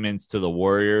Ben Simmons to the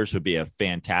Warriors would be a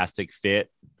fantastic fit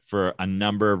for a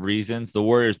number of reasons. The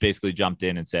Warriors basically jumped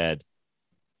in and said,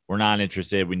 we're not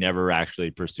interested. We never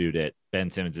actually pursued it. Ben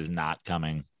Simmons is not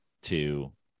coming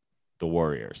to the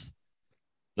Warriors.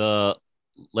 The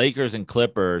Lakers and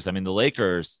Clippers, the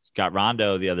Lakers got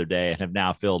Rondo the other day and have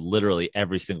now filled literally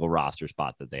every single roster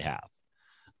spot that they have.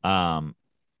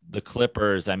 The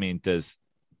Clippers, does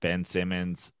Ben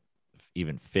Simmons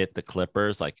even fit the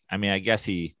Clippers? I guess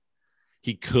he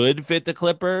could fit the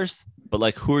Clippers, but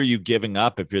like, who are you giving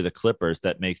up if you're the Clippers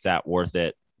that makes that worth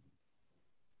it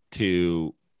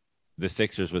to the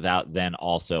Sixers without then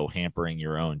also hampering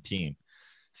your own team?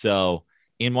 So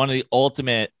in one of the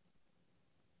ultimate,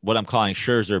 what I'm calling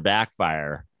Scherzer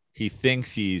backfire, he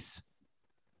thinks he's,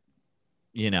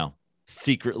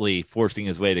 secretly forcing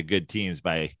his way to good teams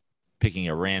by picking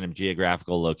a random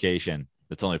geographical location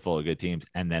that's only full of good teams.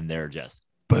 And then they're just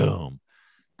boom.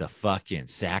 the fucking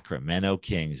Sacramento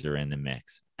Kings are in the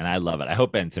mix, and I love it. I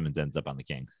hope Ben Simmons ends up on the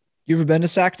Kings. You ever been to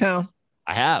Sacktown?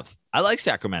 I have. I like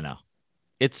Sacramento.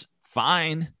 It's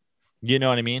fine. You know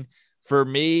what I mean? For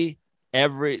me,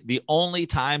 the only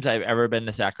times I've ever been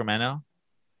to Sacramento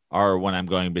are when I'm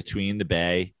going between the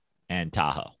Bay and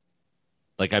Tahoe.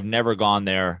 Like I've never gone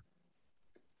there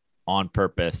on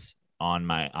purpose on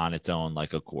its own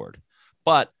like accord.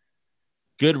 But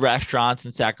good restaurants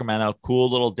in Sacramento, cool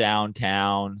little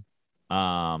downtown.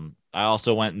 I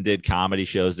also went and did comedy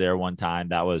shows there one time.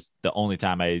 That was the only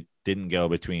time I didn't go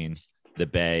between the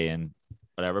Bay and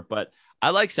whatever. But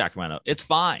I like Sacramento. It's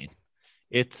fine.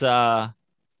 It's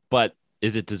but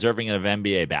is it deserving of an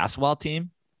NBA basketball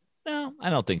team? No, I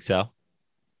don't think so.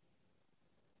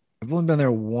 I've only been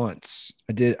there once.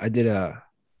 I did a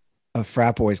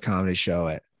frat boys comedy show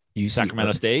at UC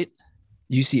Sacramento State?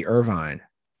 UC Irvine.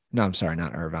 No, I'm sorry,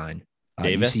 not Irvine.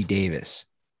 Davis? UC Davis.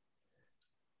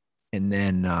 And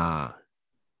then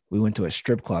we went to a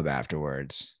strip club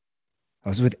afterwards. I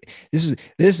was with this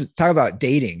is talk about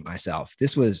dating myself.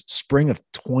 This was spring of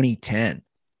 2010. I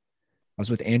was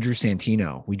with Andrew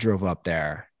Santino. We drove up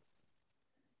there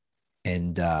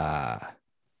and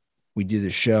we do the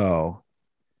show.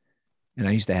 And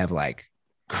I used to have like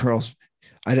girls.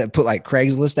 I'd put like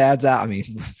Craigslist ads out. I mean,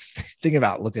 thinking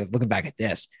about looking back at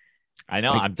this. I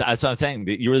know. Like, that's what I'm saying.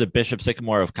 You were the Bishop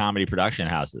Sycamore of comedy production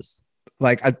houses.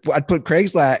 Like I'd put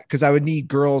Craigslist because I would need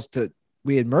girls to.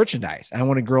 We had merchandise. I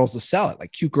wanted girls to sell it,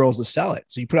 like cute girls to sell it.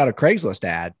 So you put out a Craigslist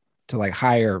ad to like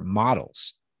hire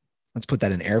models. Let's put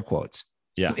that in air quotes.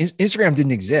 Yeah. Instagram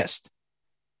didn't exist.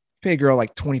 Pay a girl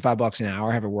like $25 an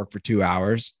hour, have her work for 2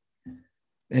 hours.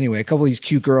 Anyway, a couple of these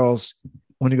cute girls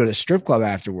wanted to go to the strip club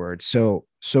afterwards. So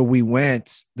we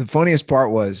went. The funniest part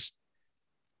was,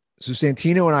 so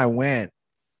Santino and I went,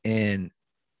 and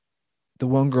the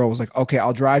one girl was like, okay,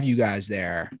 I'll drive you guys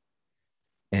there.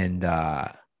 And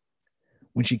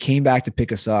when she came back to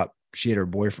pick us up, she had her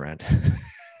boyfriend.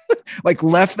 Like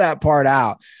left that part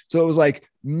out. So it was like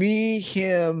me,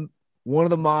 him, one of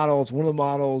the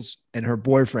models, and her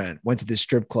boyfriend went to this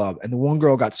strip club. And the one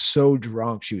girl got so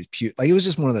drunk, she was puke. Like it was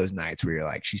just one of those nights where you're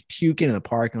like, she's puking in the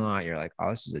parking lot. You're like, oh,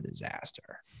 this is a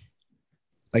disaster.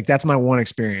 Like that's my one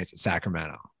experience at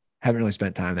Sacramento. Haven't really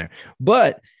spent time there,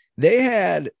 but they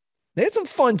had some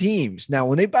fun teams. Now,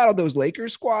 when they battled those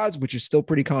Lakers squads, which is still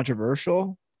pretty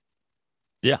controversial.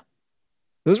 Yeah.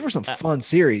 Those were some fun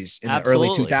series in the early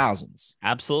 2000s.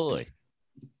 Absolutely.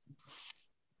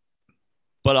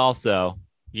 But also,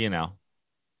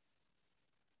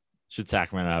 should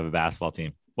Sacramento have a basketball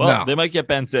team? Well, no. They might get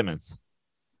Ben Simmons.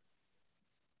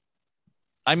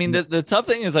 I mean, the tough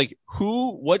thing is like,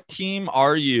 what team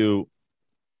are you?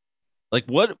 Like,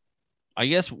 what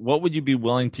would you be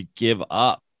willing to give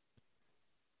up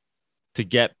to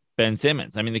get Ben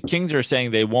Simmons? I mean, the Kings are saying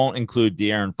they won't include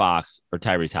De'Aaron Fox or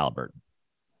Tyrese Halliburton.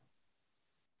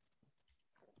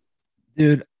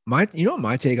 Dude, my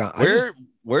take on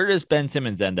where does Ben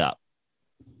Simmons end up?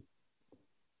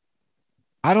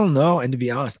 I don't know. And to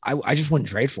be honest, I just wouldn't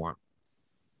trade for him.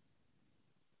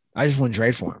 I don't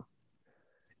know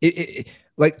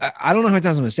how many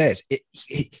times I'm going to say this.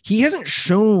 He hasn't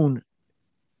shown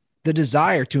the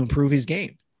desire to improve his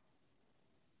game.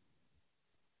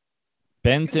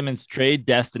 Ben Simmons trade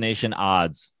destination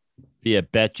odds via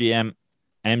BetGM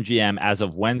MGM as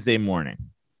of Wednesday morning.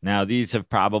 Now, these have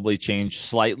probably changed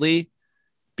slightly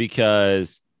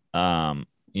because,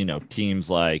 teams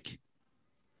like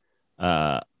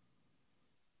the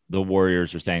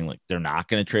Warriors are saying like they're not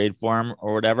going to trade for him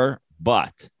or whatever.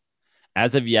 But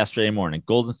as of yesterday morning,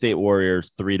 Golden State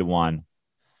Warriors 3-1,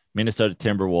 Minnesota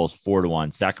Timberwolves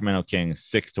 4-1, Sacramento Kings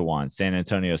 6-1, San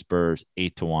Antonio Spurs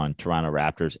 8-1, Toronto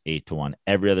Raptors 8-1.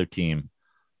 Every other team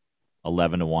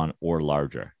 11-1 or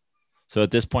larger. So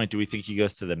at this point, do we think he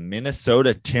goes to the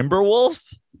Minnesota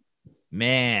Timberwolves?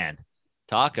 Man,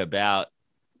 talk about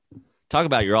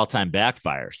your all-time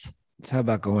backfires. How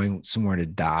about going somewhere to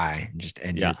die and just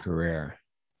end your career?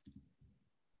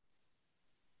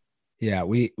 Yeah,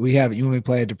 we have. You want me to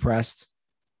play a depressed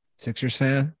Sixers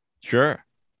fan? Sure.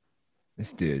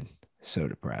 This dude is so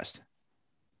depressed.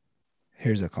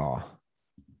 Here's a call.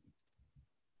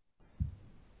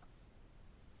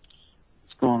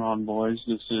 What's going on, boys?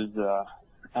 This is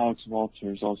Alex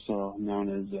Walters, also known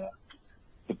as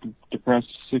the depressed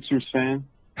Sixers fan.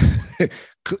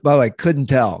 By the way, couldn't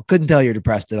tell you're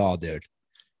depressed at all, dude.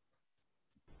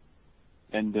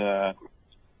 And I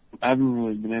haven't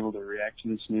really been able to react to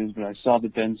this news, but I saw the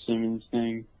Ben Simmons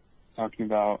thing talking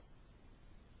about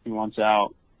he wants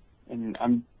out. And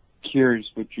I'm curious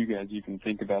what you guys even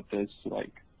think about this.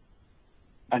 Like,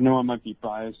 I know I might be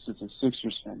biased as a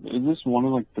Sixers fan, but is this one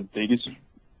of like the biggest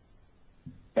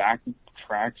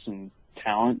backtracks and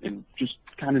talent and just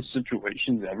kind of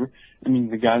situations ever? I mean,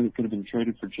 the guy that could have been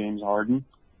traded for James Harden.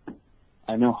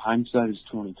 I know hindsight is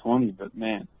 20/20, but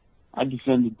man, I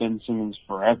defended Ben Simmons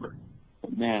forever.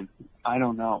 But man, I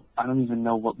don't know. I don't even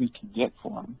know what we can get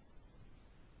for him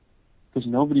because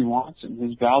nobody wants him.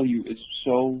 His value is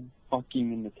so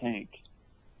fucking in the tank.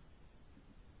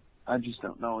 I just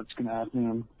don't know what's gonna happen.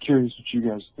 I'm curious what you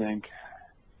guys think.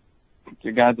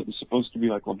 The guy that was supposed to be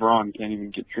like LeBron can't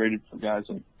even get traded for guys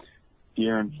like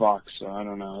De'Aaron Fox, so I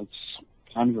don't know. It's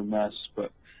kind of a mess,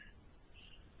 but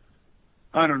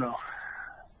I don't know.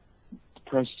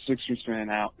 Depressed Sixers fan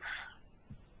out.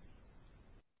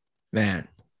 Man,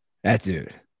 that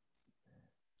dude.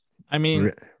 I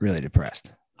mean, really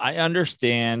depressed. I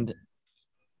understand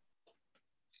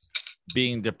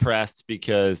being depressed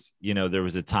because, you know, there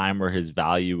was a time where his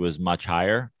value was much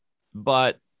higher,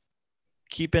 but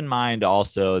keep in mind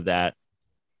also that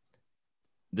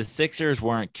the Sixers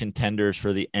weren't contenders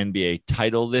for the NBA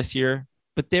title this year,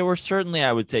 but they were certainly,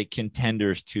 I would say,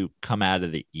 contenders to come out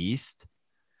of the East.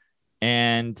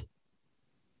 And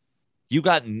you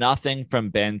got nothing from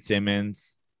Ben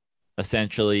Simmons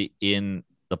essentially in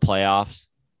the playoffs.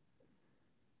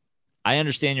 I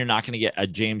understand you're not going to get a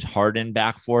James Harden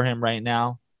back for him right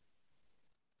now.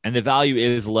 And the value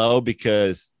is low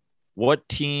because what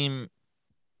team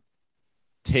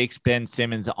takes Ben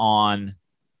Simmons on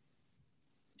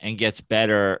and gets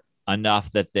better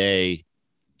enough that they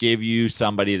give you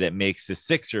somebody that makes the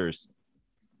Sixers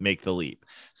make the leap?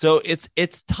 So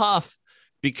it's tough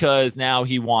because now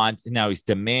he's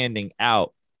demanding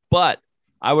out. But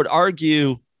I would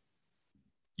argue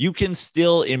you can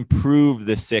still improve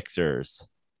the Sixers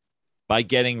by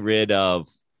getting rid of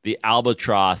the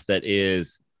albatross that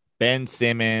is Ben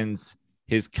Simmons,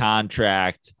 his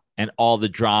contract, and all the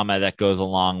drama that goes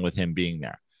along with him being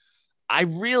there. I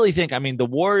really think, I mean, the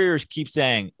Warriors keep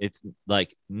saying it's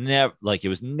like never, like it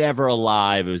was never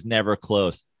alive. It was never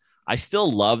close. I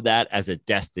still love that as a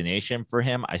destination for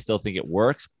him. I still think it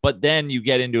works. But then you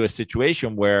get into a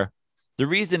situation where the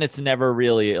reason it's never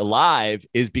really alive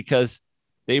is because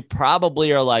they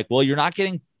probably are like, well, you're not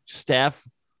getting Steph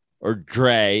or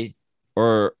Dre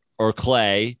or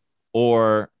Clay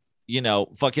or, you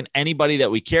know, fucking anybody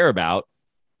that we care about.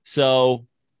 So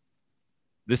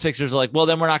the Sixers are like, well,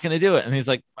 then we're not going to do it. And he's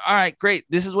like, all right, great.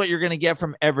 This is what you're going to get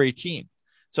from every team.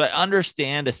 So I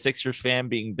understand a Sixers fan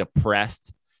being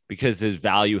depressed because his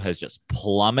value has just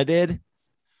plummeted,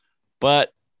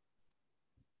 but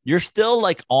you're still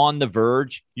like on the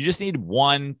verge. You just need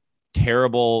one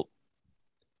terribly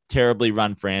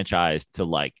run franchise to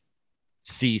like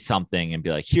see something and be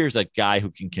like, here's a guy who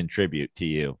can contribute to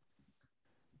you.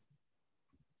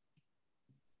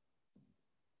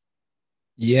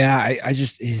 Yeah, I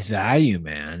just, his value,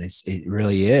 man, it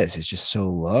really is. It's just so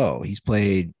low. He's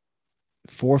played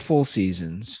 4 full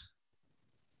seasons.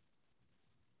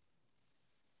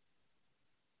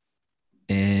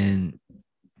 And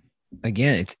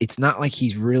again, it's not like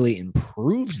he's really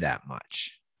improved that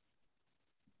much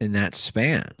in that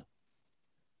span.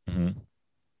 Mm-hmm.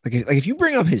 Like if you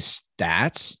bring up his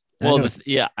stats, well,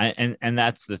 and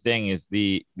that's the thing is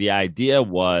the idea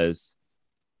was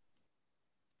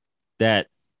that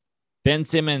Ben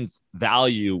Simmons'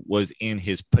 value was in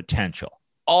his potential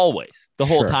always, the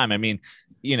whole time. I mean,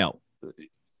 you know,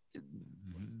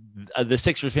 the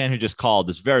Sixers fan who just called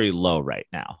is very low right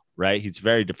now, right? He's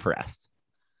very depressed.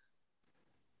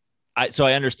 So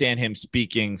I understand him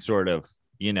speaking sort of,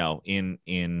 you know, in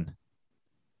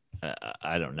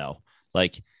I don't know,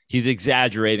 like he's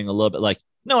exaggerating a little bit. Like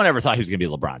no one ever thought he was going to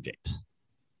be LeBron James.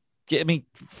 I mean,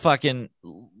 fucking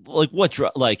like what,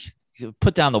 like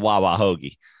put down the Wawa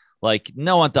hoagie. Like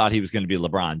no one thought he was going to be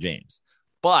LeBron James,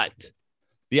 but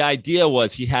the idea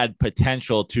was he had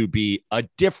potential to be a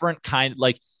different kind,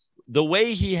 like the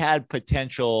way he had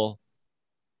potential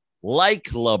like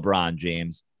LeBron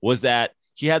James was that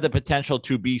he had the potential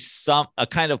to be a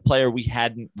kind of player we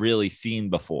hadn't really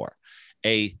seen before,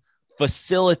 a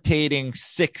facilitating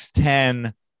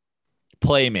 6'10"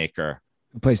 playmaker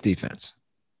who plays defense.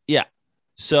 Yeah.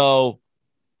 So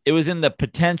it was in the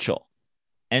potential.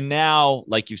 And now,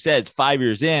 like you said, it's 5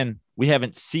 years in, we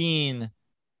haven't seen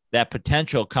that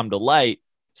potential come to light.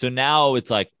 So now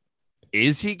it's like,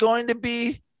 is he going to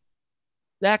be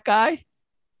that guy?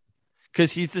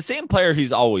 Because he's the same player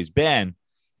he's always been.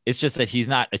 It's just that he's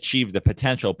not achieved the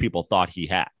potential people thought he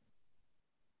had.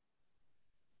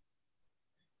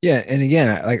 Yeah. And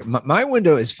again, like my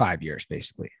window is 5 years,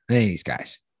 basically. Any of these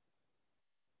guys.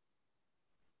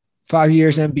 5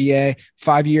 years NBA,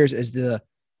 5 years as the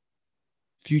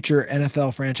future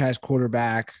NFL franchise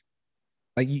quarterback.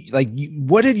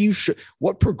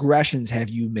 What progressions have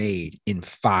you made in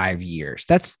 5 years?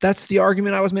 That's the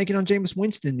argument I was making on Jameis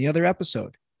Winston the other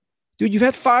episode. Dude, you've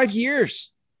had 5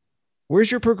 years. Where's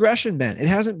your progression been? It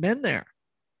hasn't been there.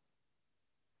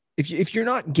 If you're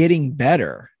not getting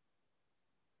better,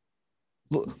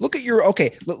 look at your,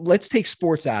 okay, let's take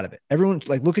sports out of it. Everyone,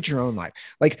 like, look at your own life.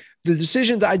 Like, the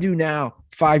decisions I do now,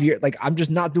 5 years, like, I'm just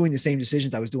not doing the same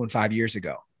decisions I was doing 5 years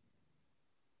ago.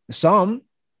 Some,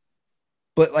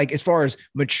 but like, as far as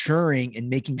maturing and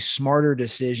making smarter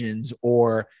decisions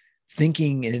or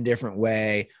thinking in a different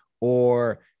way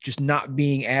or just not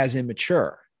being as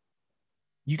immature,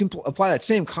 you can apply that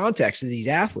same context to these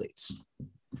athletes.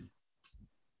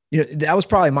 You know, that was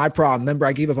probably my problem. Remember,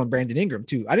 I gave up on Brandon Ingram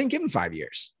too. I didn't give him 5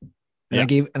 years, and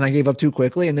I gave up too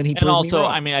quickly, and then he. And also,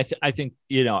 I mean, I think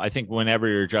I think whenever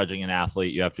you're judging an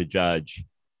athlete, you have to judge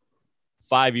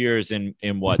 5 years in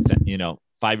what,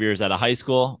 5 years out of high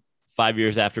school, 5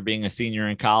 years after being a senior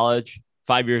in college,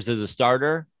 5 years as a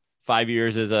starter, 5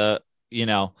 years as a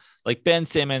like Ben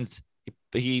Simmons.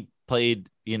 He played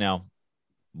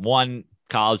one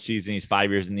college season. He's 5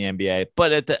 years in the NBA,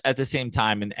 but at the same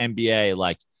time in the NBA,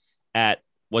 like. At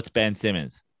what's Ben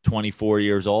Simmons, 24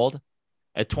 years old?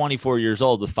 At 24 years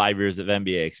old with 5 years of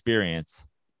NBA experience,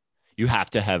 you have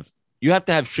to have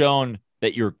shown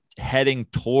that you're heading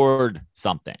toward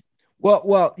something.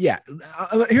 Well, yeah.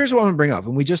 Here's what I'm going to bring up.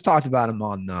 And we just talked about him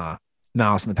on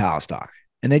Malice in the Palace talk,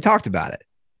 and they talked about it.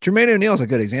 Jermaine O'Neal is a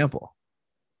good example.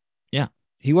 Yeah.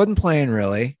 He wasn't playing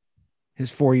really his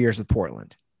 4 years with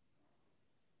Portland.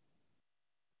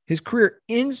 His career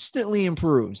instantly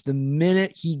improves the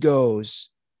minute he goes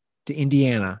to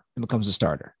Indiana and becomes a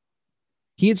starter.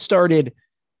 He had started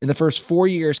in the first 4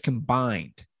 years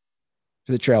combined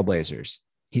for the Trailblazers.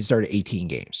 He started 18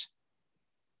 games.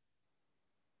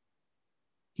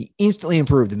 He instantly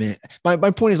improved the minute.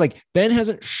 My point is, like, Ben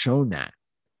hasn't shown that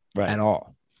at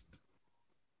all.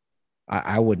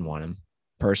 I wouldn't want him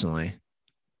personally.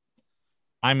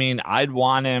 I mean, I'd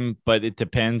want him, but it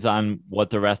depends on what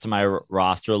the rest of my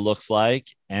roster looks like.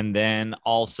 And then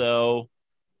also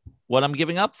what I'm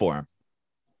giving up for him.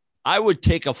 I would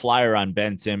take a flyer on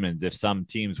Ben Simmons if some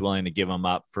team's willing to give him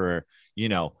up for,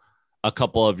 a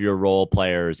couple of your role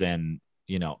players and,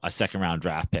 a second round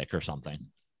draft pick or something.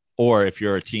 Or if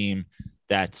you're a team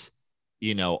that's,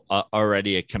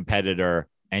 already a competitor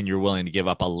and you're willing to give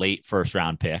up a late first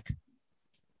round pick.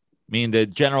 I mean, the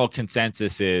general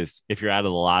consensus is if you're out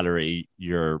of the lottery,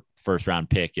 your first round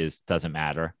pick doesn't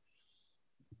matter.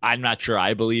 I'm not sure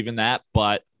I believe in that,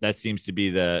 but that seems to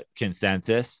be the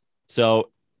consensus.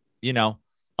 So,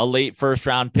 a late first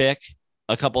round pick,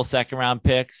 a couple second round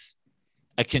picks,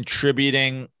 a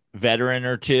contributing veteran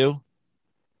or two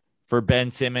for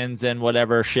Ben Simmons and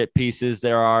whatever shit pieces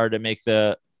there are to make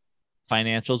the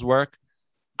financials work.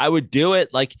 I would do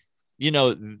it. Like,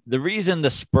 the reason the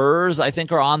Spurs, I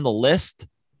think, are on the list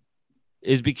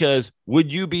is because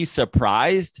would you be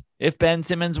surprised if Ben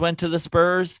Simmons went to the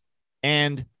Spurs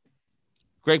and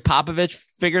Greg Popovich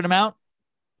figured him out?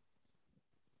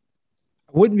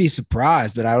 I wouldn't be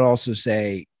surprised, but I would also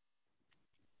say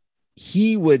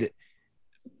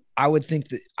I would think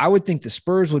the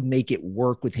Spurs would make it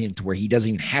work with him to where he doesn't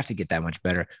even have to get that much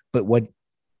better, but what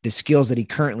the skills that he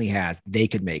currently has, they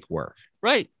could make work.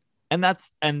 Right. And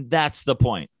that's the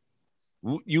point.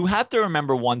 You have to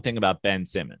remember one thing about Ben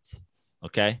Simmons.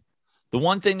 Okay. The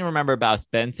one thing to remember about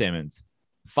Ben Simmons,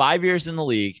 5 years in the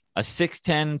league, a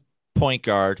 6'10" point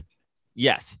guard.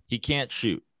 Yes, he can't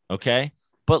shoot. Okay.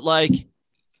 But like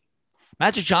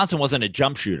Magic Johnson wasn't a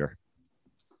jump shooter.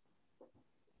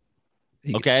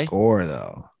 He could score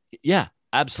though. Yeah,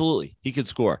 absolutely. He could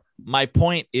score. My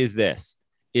point is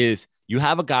you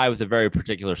have a guy with a very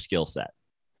particular skill set.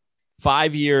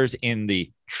 5 years in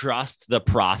the trust the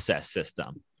process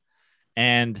system.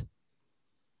 And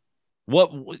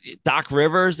what Doc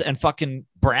Rivers and fucking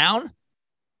Brown?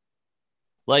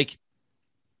 Like,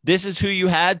 this is who you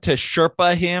had to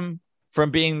Sherpa him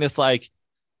from being this like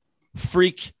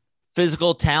freak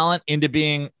physical talent into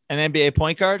being an NBA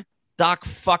point guard? Doc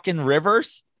fucking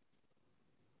Rivers?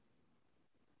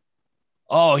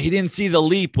 Oh, he didn't see the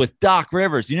leap with Doc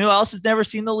Rivers. You know who else has never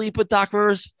seen the leap with Doc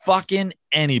Rivers? Fucking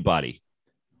anybody.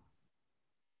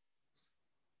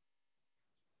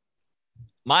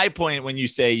 My point when you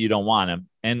say you don't want him,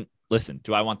 and listen,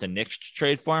 do I want the Knicks to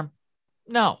trade for him?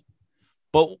 No.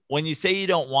 But when you say you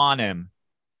don't want him,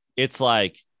 it's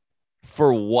like,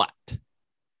 for what?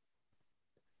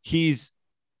 He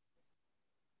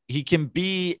can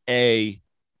be a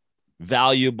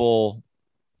valuable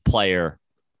player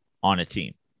on a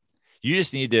team. You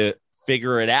just need to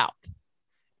figure it out.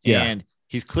 Yeah. And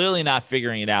he's clearly not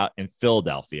figuring it out in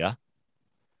Philadelphia.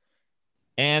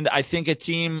 And I think a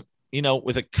team,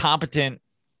 with a competent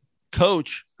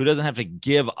coach who doesn't have to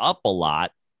give up a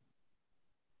lot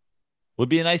would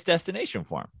be a nice destination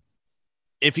for him.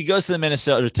 If he goes to the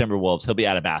Minnesota Timberwolves, he'll be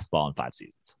out of basketball in 5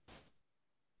 seasons.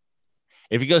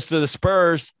 If he goes to the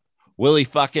Spurs, will he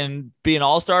fucking be an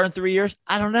all-star in 3 years?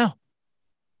 I don't know.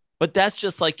 But that's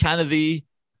just like kind of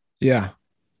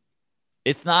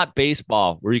it's not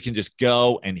baseball where you can just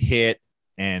go and hit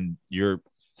and your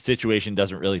situation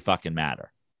doesn't really fucking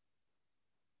matter.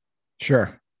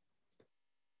 Sure.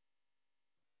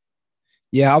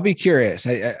 Yeah, I'll be curious.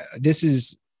 I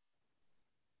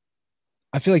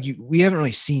feel like we haven't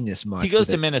really seen this much. He goes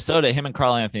to Minnesota. Him and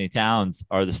Karl Anthony Towns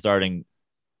are the starting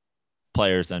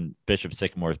players on Bishop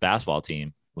Sycamore's basketball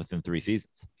team within 3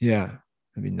 seasons. Yeah,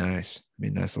 that'd be nice. Be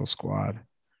a nice little squad.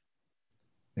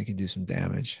 They could do some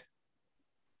damage.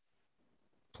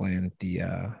 Playing at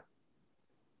the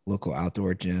local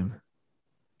outdoor gym.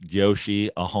 Yoshi,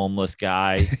 a homeless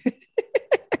guy,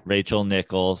 Rachel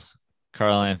Nichols,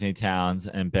 Karl Anthony Towns,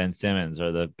 and Ben Simmons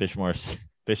are the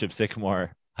Bishop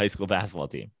Sycamore high school basketball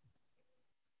team.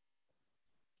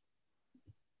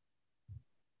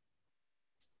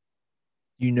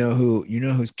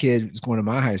 Whose kid is going to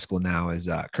my high school now is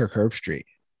Kirk Herbstreit.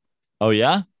 Oh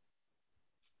yeah,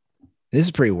 this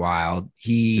is pretty wild.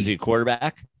 Is he a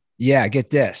quarterback? Yeah, get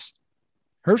this.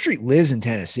 Herbstreit lives in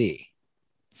Tennessee.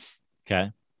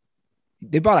 Okay.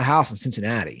 They bought a house in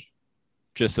Cincinnati.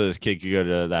 Just so this kid could go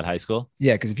to that high school?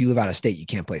 Yeah, because if you live out of state, you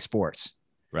can't play sports.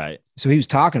 Right. So he was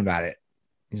talking about it.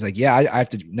 He's like, yeah, I have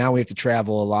to, now we have to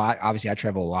travel a lot. Obviously, I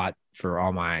travel a lot for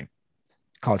all my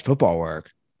college football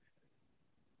work.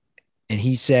 And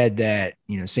he said that,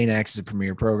 St. X is a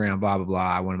premier program, blah, blah,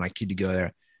 blah. I wanted my kid to go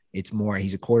there. It's more,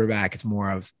 he's a quarterback. It's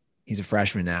more of, he's a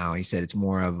freshman now. He said it's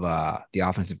more of the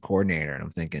offensive coordinator. And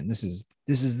I'm thinking, this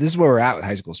is where we're at with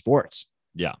high school sports.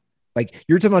 Yeah. Like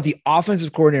you're talking about the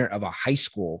offensive coordinator of a high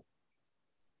school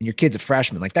and your kid's a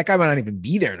freshman. Like that guy might not even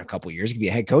be there in a couple of years. He could be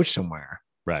a head coach somewhere.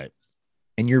 Right.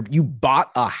 And you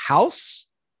bought a house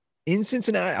in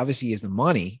Cincinnati. Obviously he has the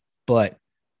money,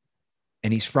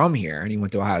 and he's from here and he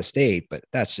went to Ohio State, but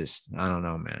that's just, I don't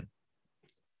know, man.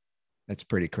 That's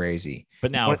pretty crazy.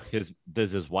 But now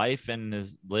does his wife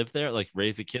live there, like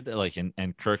raise a kid there, like,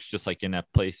 and Kirk's just like in that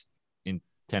place in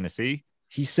Tennessee?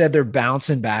 He said they're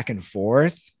bouncing back and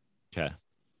forth. Okay.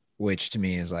 Which to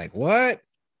me is like, what?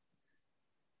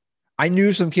 I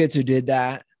knew some kids who did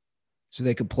that so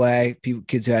they could play,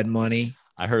 kids who had money.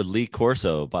 I heard Lee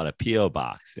Corso bought a P.O.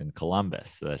 box in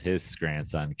Columbus so that his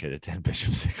grandson could attend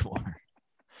Bishop Sycamore.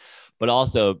 But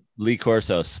also Lee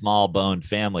Corso, small boned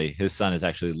family. His son is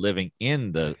actually living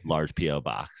in the large P.O.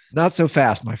 box. Not so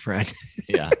fast, my friend.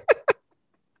 Yeah.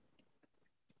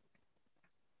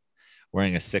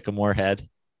 Wearing a sycamore head.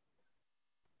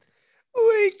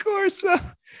 Lee Corso.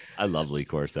 I love Lee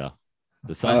Corso.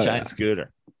 The Sunshine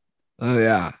Scooter. Oh,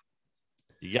 yeah.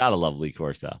 You got to love Lee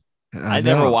Corso. I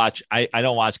never watch. I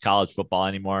don't watch college football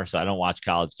anymore, so I don't watch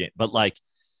college games. But like,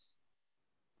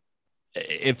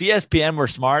 if ESPN were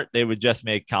smart, they would just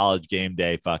make college game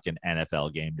day fucking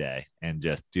NFL game day and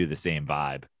just do the same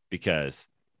vibe because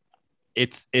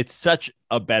it's such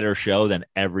a better show than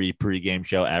every pregame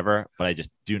show ever. But I just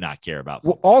do not care about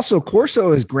football. Well, also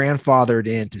Corso is grandfathered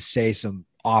in to say some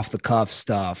off the cuff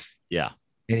stuff. Yeah.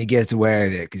 And he gets away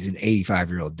with it because he's an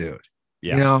 85-year-old dude.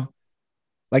 Yeah.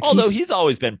 Like although he's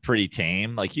always been pretty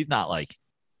tame. Like he's not like.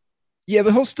 Yeah,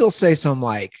 but he'll still say some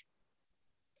like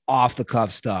off the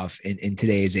cuff stuff in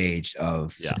today's age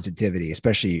of sensitivity,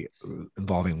 especially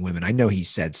involving women. I know he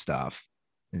said stuff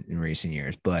in recent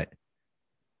years, but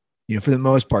for the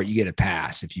most part, you get a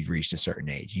pass if you've reached a certain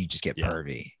age. You just get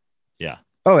pervy. Yeah.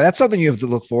 Oh, that's something you have to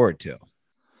look forward to.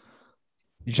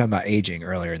 You're talking about aging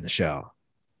earlier in the show.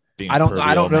 I don't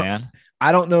know. Man.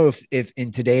 I don't know if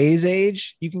in today's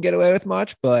age you can get away with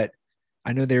much, but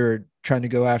I know they were trying to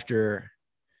go after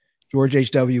George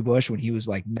H.W. Bush when he was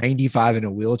like 95 in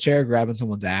a wheelchair grabbing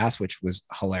someone's ass, which was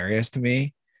hilarious to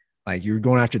me. Like, you're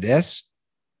going after this?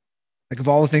 Like, of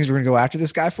all the things we're going to go after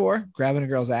this guy for, grabbing a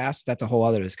girl's ass, that's a whole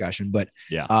other discussion. But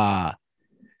yeah, I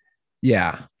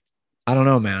don't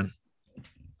know, man.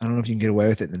 I don't know if you can get away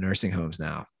with it in the nursing homes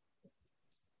now.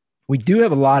 We do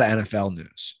have a lot of NFL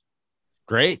news.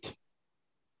 Great.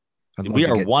 We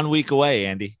are 1 week away,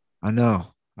 Andy. I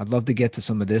know. I'd love to get to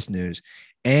some of this news.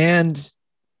 And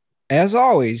as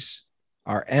always,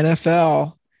 our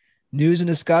NFL news and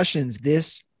discussions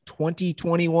this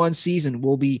 2021 season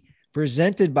will be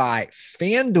presented by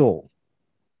FanDuel.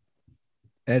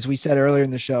 As we said earlier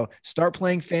in the show, start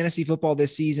playing fantasy football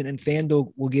this season, and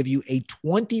FanDuel will give you a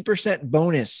 20%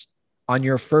 bonus on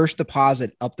your first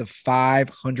deposit up to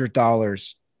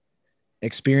 $500.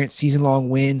 Experience season-long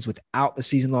wins without the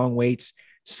season-long waits.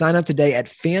 Sign up today at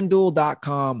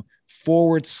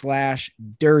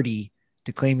FanDuel.com/dirty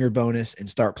to claim your bonus and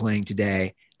start playing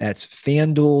today. That's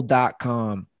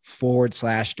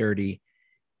FanDuel.com/dirty.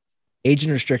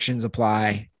 Agent restrictions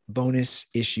apply. Bonus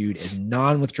issued as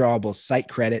non-withdrawable site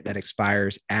credit that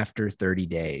expires after 30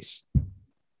 days.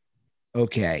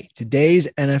 Okay, today's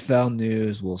NFL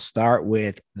news will start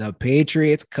with the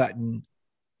Patriots cutting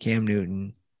Cam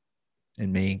Newton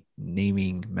and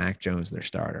naming Mac Jones their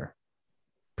starter.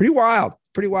 Pretty wild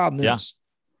news. Yeah.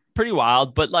 Pretty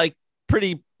wild, but like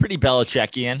pretty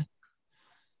Belichickian,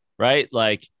 right?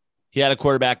 Like he had a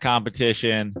quarterback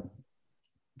competition.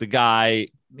 The guy,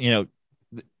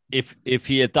 if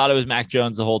he had thought it was Mac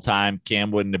Jones the whole time,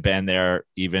 Cam wouldn't have been there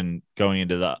even going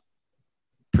into the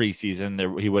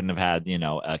preseason. He wouldn't have had,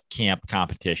 a camp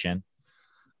competition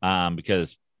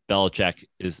because Belichick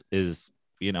is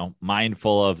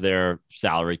mindful of their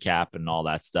salary cap and all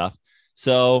that stuff.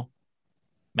 So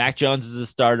Mac Jones is a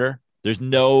starter.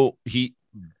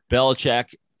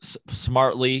 Belichick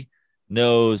smartly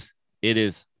knows it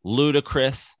is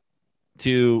ludicrous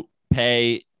to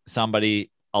pay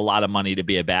somebody a lot of money to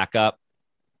be a backup.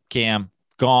 Cam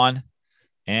gone,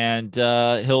 and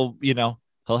he'll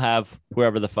have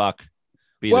whoever the fuck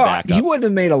be the backup. He wouldn't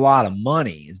have made a lot of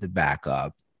money as the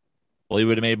backup. Well, he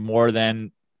would have made more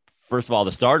than, first of all,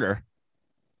 the starter.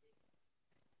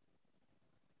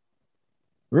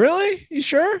 Really? You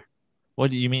sure?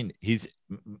 What do you mean? He's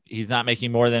not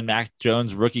making more than Mac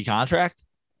Jones' rookie contract?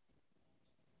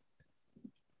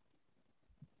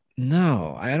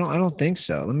 No, I don't think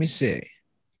so. Let me see.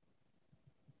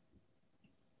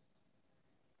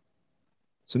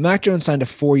 So Mac Jones signed a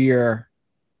 4-year,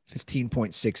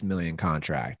 $15.6 million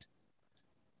contract.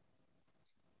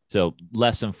 So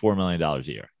less than $4 million a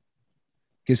year.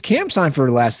 Because Cam signed for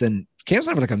like $1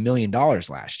 million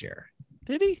last year.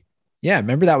 Did he? Yeah,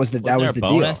 remember that was the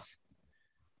deal.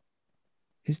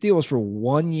 His deal was for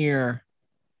 1 year.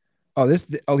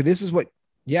 This is what.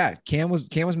 Yeah, Cam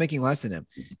was making less than him.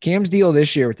 Cam's deal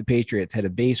this year with the Patriots had a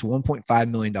base $1.5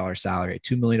 million salary, a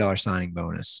 $2 million signing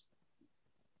bonus.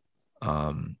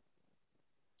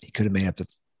 He could have made up to,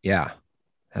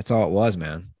 that's all it was,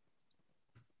 man.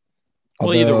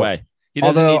 Either way,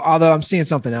 although I'm seeing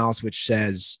something else which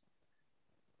says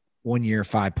 1 year,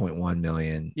 $5.1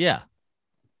 million. Yeah.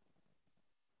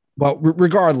 Well,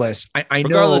 regardless, I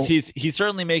know he's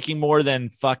certainly making more than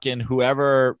fucking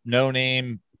whoever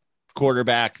no-name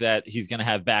quarterback that he's going to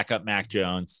have backup Mac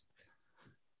Jones.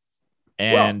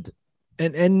 And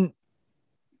he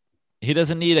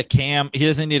doesn't need a Cam. He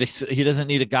doesn't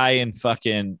need a guy in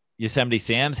fucking Yosemite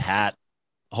Sam's hat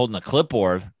holding a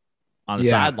clipboard on the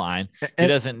sideline. He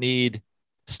doesn't need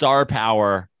star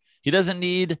power. He doesn't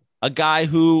need a guy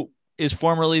who is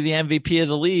formerly the MVP of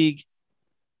the league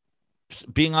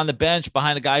being on the bench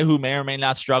behind a guy who may or may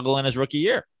not struggle in his rookie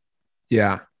year.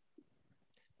 Yeah.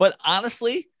 But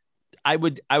honestly, I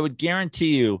would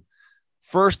guarantee you,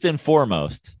 first and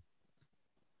foremost,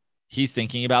 he's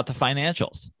thinking about the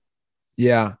financials.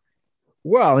 Yeah.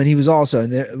 Well, and he was also,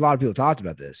 and a lot of people talked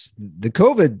about this, the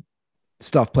COVID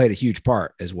stuff played a huge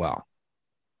part as well.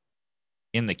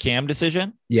 In the Cam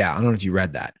decision? Yeah. I don't know if you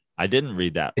read that. I didn't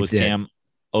read that. Was Cam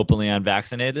openly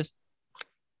unvaccinated?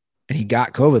 And he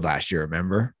got COVID last year,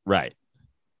 remember? Right.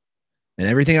 And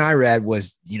everything I read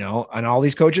was, and all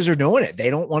these coaches are doing it. They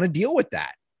don't want to deal with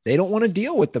that. They don't want to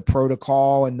deal with the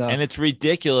protocol and it's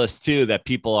ridiculous too that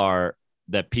people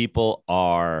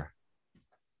are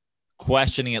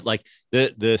questioning it. Like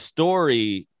the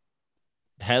story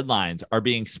headlines are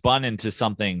being spun into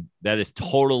something that is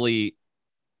totally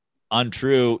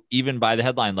untrue, even by the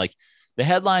headline. Like the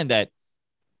headline that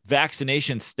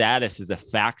vaccination status is a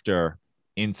factor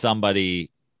in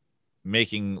somebody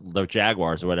making the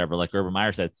Jaguars or whatever, like Urban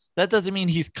Meyer said, that doesn't mean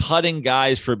he's cutting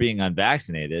guys for being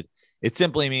unvaccinated. It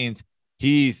simply means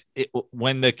if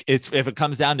it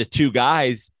comes down to two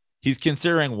guys, he's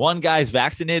considering one guy's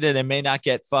vaccinated and may not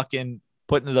get fucking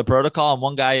put into the protocol, and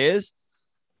one guy is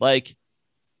like.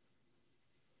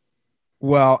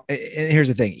 Well, and here's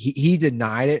the thing: he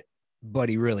denied it, but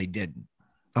he really didn't.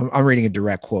 I'm reading a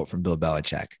direct quote from Bill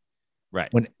Belichick.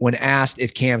 Right. When asked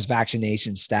if Cam's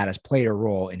vaccination status played a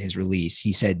role in his release,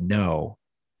 he said no.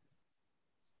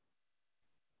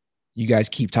 You guys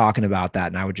keep talking about that,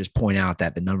 and I would just point out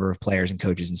that the number of players and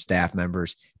coaches and staff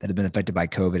members that have been affected by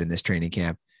COVID in this training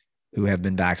camp who have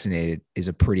been vaccinated is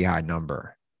a pretty high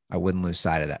number. I wouldn't lose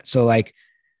sight of that. So, like,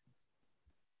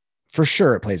 for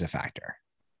sure it plays a factor.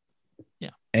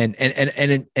 Yeah.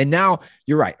 And now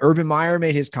you're right. Urban Meyer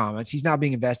made his comments. He's now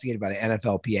being investigated by the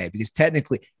NFLPA because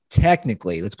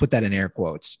technically, let's put that in air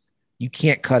quotes. You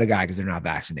can't cut a guy because they're not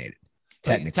vaccinated.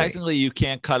 Technically, you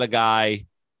can't cut a guy,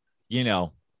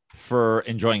 for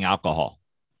enjoying alcohol.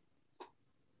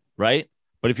 Right.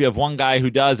 But if you have one guy who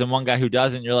does and one guy who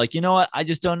doesn't, you're like, you know what? I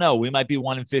just don't know. We might be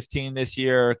 1-15 this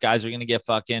year. Guys are going to get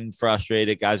fucking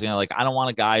frustrated. Guys are going to I don't want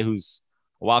a guy who's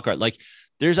a wild card. Like,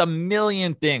 there's a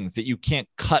million things that you can't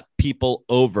cut people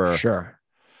over. Sure.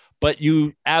 But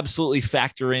you absolutely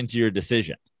factor into your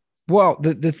decision. Well,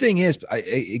 the thing is,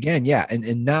 again, yeah.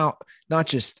 And now not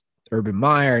just Urban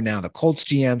Meyer, now the Colts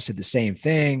GM said the same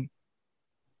thing.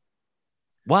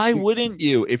 Why wouldn't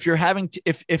you? If you're having to,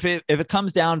 if it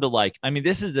comes down to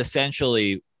this is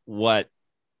essentially what,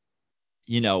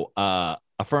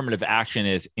 affirmative action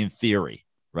is in theory,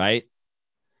 right?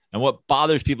 And what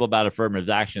bothers people about affirmative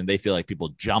action, they feel like people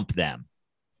jump them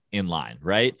in line,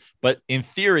 right? But in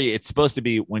theory, it's supposed to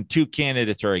be when two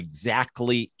candidates are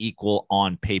exactly equal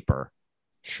on paper.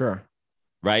 Sure.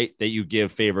 Right? That you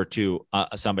give favor to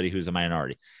somebody who's a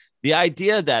minority. The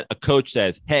idea that a coach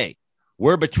says, hey,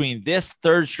 we're between this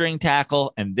third string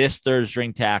tackle and this third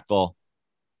string tackle.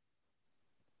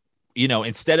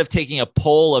 Instead of taking a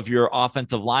poll of your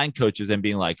offensive line coaches and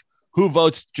being like, who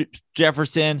votes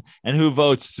Jefferson and who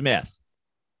votes Smith?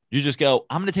 You just go,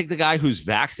 I'm going to take the guy who's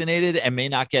vaccinated and may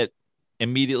not get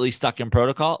immediately stuck in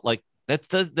protocol. Like that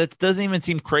doesn't even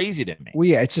seem crazy to me. Well,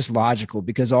 yeah, it's just logical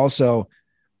because also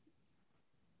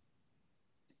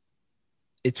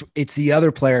it's the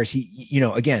other players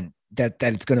again, that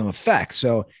it's going to affect.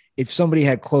 So if somebody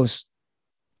had close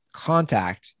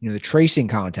contact, the tracing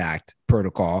contact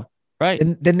protocol, right,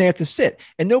 and then they have to sit.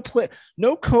 And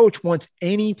no coach wants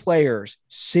any players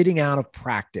sitting out of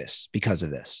practice because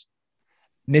of this,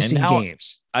 missing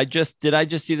games. Did I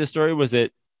just see the story? Was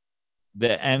it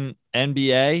the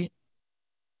NBA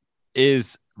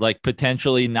is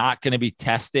potentially not going to be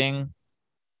testing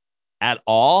at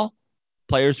all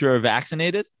players who are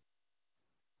vaccinated?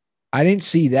 I didn't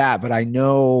see that, but I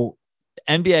know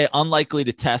NBA unlikely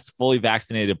to test fully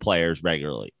vaccinated players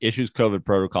regularly, issues COVID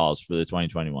protocols for the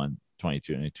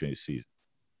 2021-2022 season.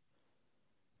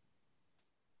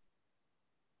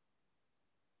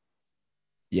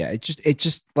 Yeah, it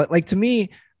just like to me,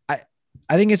 I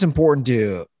think it's important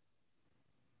to,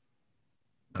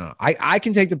 I don't know, I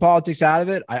can take the politics out of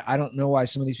it. I don't know why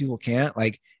some of these people can't.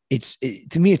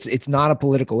 To me, it's not a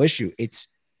political issue. It's,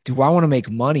 do I want to make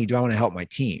money? Do I want to help my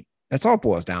team? That's all it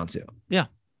boils down to. Yeah.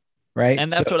 Right.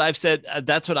 And that's what I've said.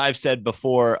 That's what I've said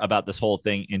before about this whole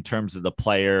thing in terms of the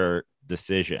player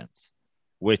decisions,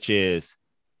 which is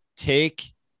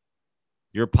take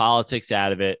your politics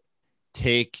out of it,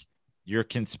 take your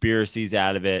conspiracies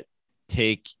out of it,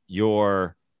 take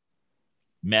your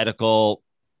medical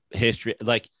history,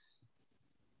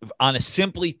 on a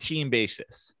simply team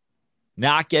basis,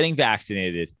 not getting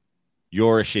vaccinated,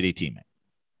 you're a shitty teammate.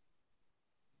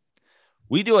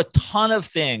 We do a ton of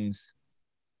things.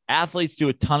 Athletes do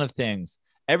a ton of things.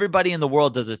 Everybody in the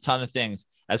world does a ton of things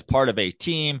as part of a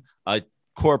team, a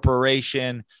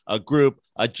corporation, a group,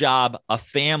 a job, a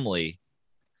family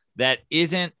that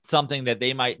isn't something that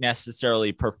they might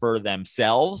necessarily prefer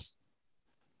themselves,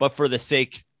 but for the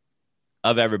sake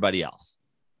of everybody else.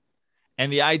 And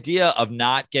the idea of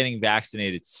not getting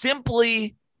vaccinated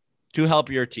simply to help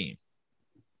your team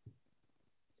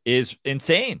is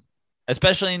insane.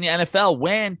 Especially in the NFL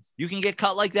when you can get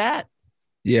cut like that.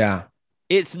 Yeah.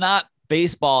 It's not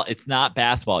baseball. It's not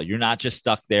basketball. You're not just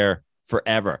stuck there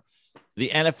forever. The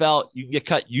NFL, you can get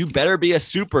cut. You better be a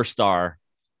superstar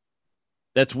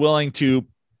that's willing to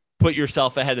put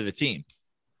yourself ahead of the team.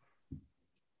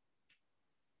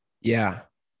 Yeah.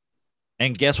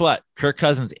 And guess what? Kirk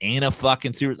Cousins ain't a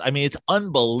fucking super. I mean, it's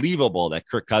unbelievable that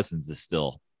Kirk Cousins is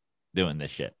still doing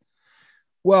this shit.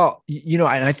 Well, and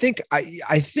I think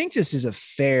this is a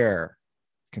fair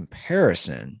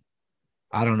comparison.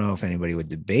 I don't know if anybody would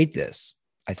debate this.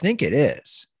 I think it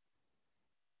is.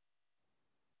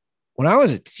 When I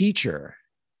was a teacher,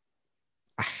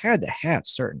 I had to have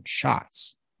certain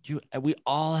shots. We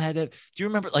all had to. Do you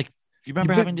remember? You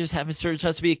remember having certain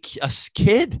shots to be a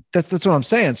kid? That's what I'm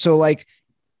saying. So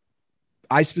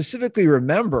I specifically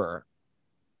remember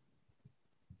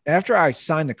after I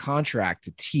signed the contract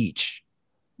to teach,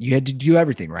 you had to do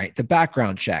everything, right? The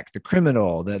background check, the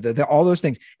criminal, the all those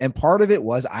things. And part of it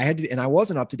was and I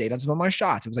wasn't up to date on some of my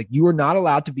shots. It was you are not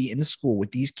allowed to be in the school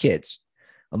with these kids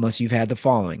unless you've had the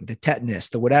following, the tetanus,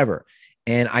 the whatever.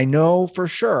 And I know for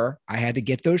sure I had to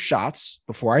get those shots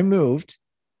before I moved.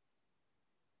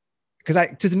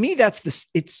 Because to me,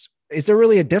 it's is there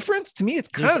really a difference? To me, it's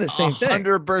kind of the same thing.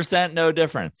 100% no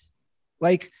difference.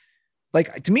 Like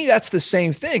to me, that's the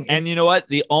same thing. And you know what?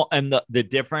 The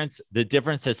difference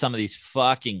that some of these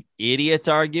fucking idiots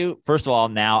argue. First of all,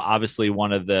 now obviously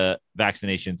one of the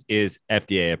vaccinations is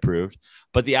FDA approved,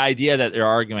 but the idea that they're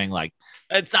arguing like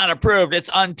it's not approved, it's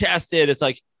untested. It's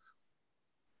like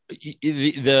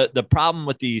the problem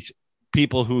with these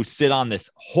people who sit on this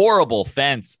horrible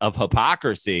fence of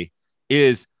hypocrisy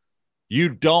is you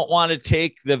don't want to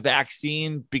take the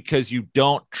vaccine because you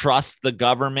don't trust the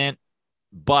government,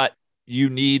 but you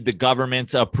need the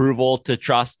government's approval to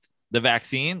trust the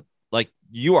vaccine. Like,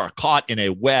 you are caught in a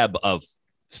web of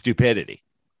stupidity.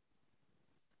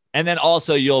 And then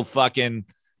also you'll fucking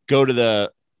go to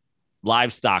the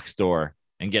livestock store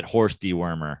and get horse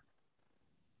dewormer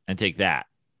and take that.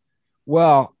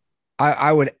 Well,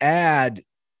 I would add,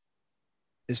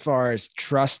 as far as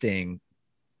trusting,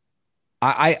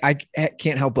 I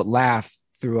can't help but laugh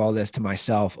through all this to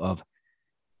myself of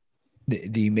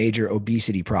the major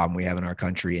obesity problem we have in our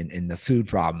country, and the food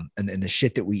problem and the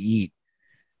shit that we eat,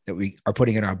 that we are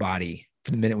putting in our body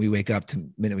from the minute we wake up to the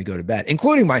minute we go to bed,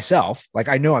 including myself. Like,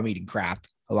 I know I'm eating crap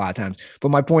a lot of times, but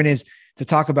my point is to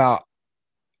talk about,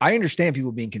 I understand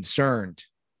people being concerned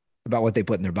about what they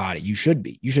put in their body. You should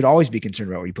be. You should always be concerned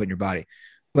about what you put in your body.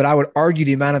 But I would argue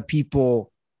the amount of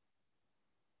people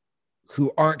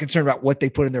who aren't concerned about what they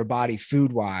put in their body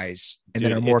food wise, and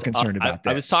then are more concerned about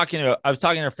this. I was talking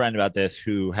to a friend about this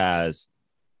who has,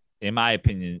 in my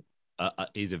opinion,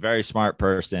 he's a very smart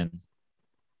person.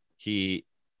 He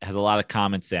has a lot of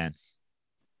common sense.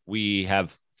 We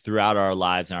have throughout our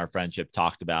lives and our friendship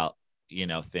talked about,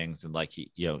 things, and like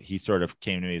he sort of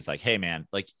came to me. He's like, hey man,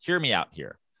 like, hear me out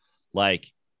here.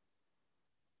 Like,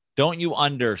 don't you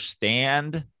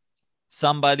understand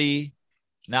somebody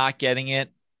not getting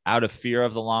it out of fear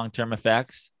of the long-term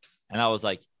effects? And I was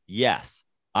like, yes,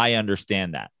 I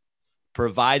understand that,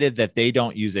 provided that they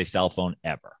don't use a cell phone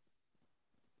ever.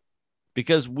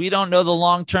 Because we don't know the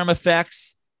long-term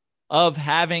effects of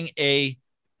having a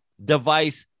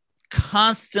device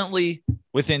constantly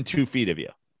within 2 feet of you.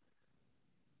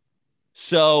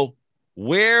 So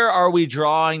where are we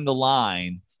drawing the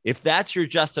line? If that's your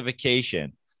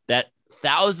justification, that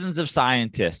thousands of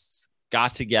scientists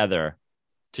got together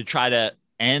to try to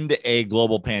end a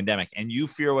global pandemic, and you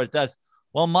fear what it does,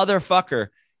 well, motherfucker,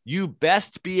 you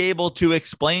best be able to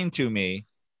explain to me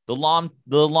the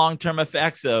long-term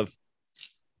effects of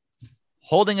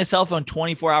holding a cell phone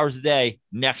 24 hours a day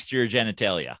next to your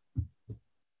genitalia,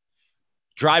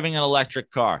 driving an electric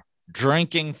car,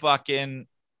 drinking fucking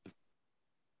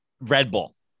Red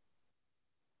Bull.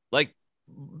 Like,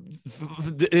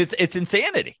 it's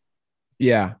insanity.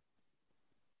 Yeah.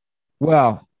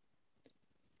 Well,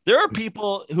 there are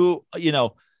people who,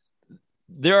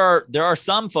 there are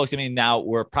some folks. I mean, now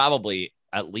we're probably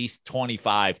at least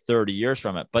 25, 30 years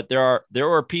from it, but there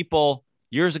were people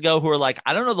years ago who were like,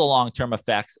 I don't know the long-term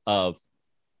effects of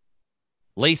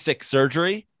LASIK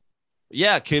surgery.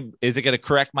 Yeah. Is it going to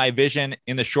correct my vision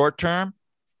in the short term?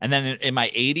 And then in my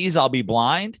 80s, I'll be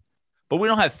blind, but we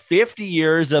don't have 50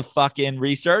 years of fucking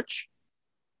research.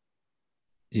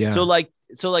 Yeah. So like,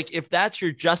 if that's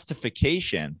your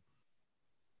justification.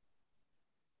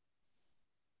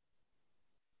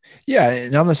 Yeah.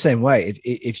 And I'm the same way.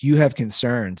 If you have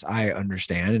concerns, I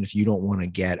understand. And if you don't want to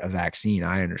get a vaccine,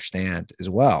 I understand as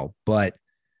well. But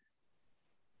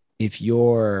if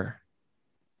you're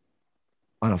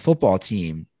on a football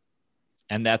team,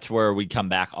 and that's where we come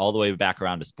back all the way back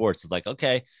around to sports. It's like,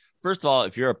 okay, first of all,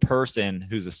 if you're a person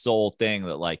who's a sole thing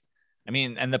that, like, I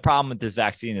mean, and the problem with this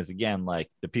vaccine is, again, like,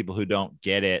 the people who don't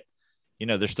get it,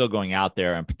 they're still going out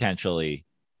there and potentially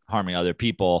harming other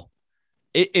people.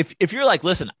 If you're like,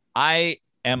 listen, I'm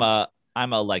a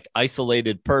like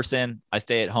isolated person. I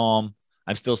stay at home.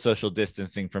 I'm still social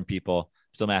distancing from people,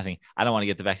 still masking. I don't want to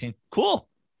get the vaccine. Cool.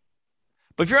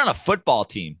 But if you're on a football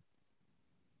team,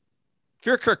 if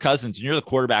you're Kirk Cousins and you're the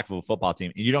quarterback of a football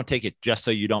team and you don't take it just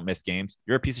so you don't miss games,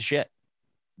 you're a piece of shit.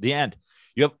 The end.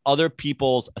 You have other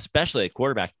people's, especially a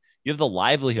quarterback, you have the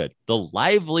livelihood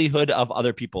of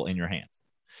other people in your hands.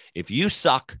 If you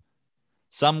suck,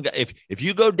 if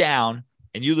you go down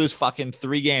and you lose fucking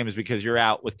 3 games because you're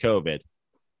out with COVID,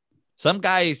 some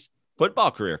guy's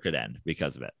football career could end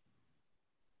because of it.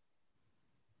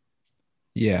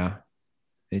 Yeah.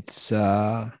 It's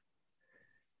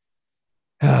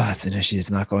it's an issue that's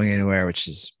not going anywhere, which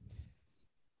is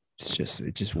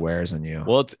it just wears on you.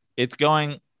 Well, it's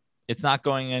not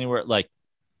going anywhere. Like,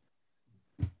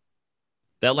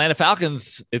 the Atlanta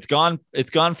Falcons, it's gone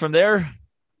from their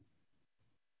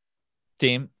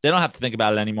team. They don't have to think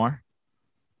about it anymore.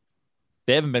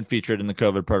 They haven't been featured in the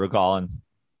COVID protocol in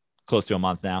close to a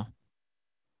month now.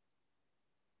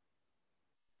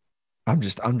 I'm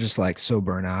just like so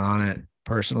burnt out on it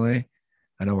personally.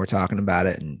 I know we're talking about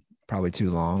it and probably too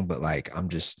long, but like I'm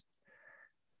just,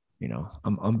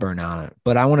 I'm burnt out on it.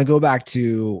 But I want to go back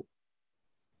to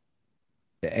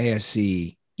the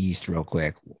AFC East real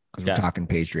quick because we're talking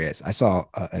Patriots. I saw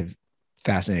a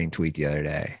fascinating tweet the other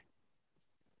day.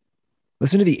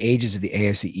 Listen to the ages of the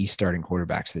AFC East starting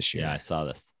quarterbacks this year. Yeah, I saw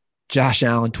this. Josh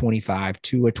Allen, 25,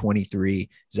 Tua, 23,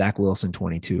 Zach Wilson,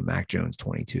 22, Mac Jones,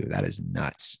 22. That is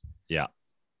nuts. Yeah.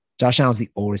 Josh Allen's the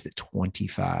oldest at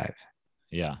 25.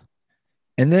 Yeah.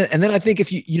 And then I think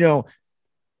if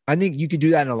I think you could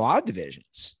do that in a lot of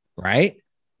divisions, right?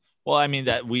 Well, I mean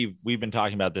that we've been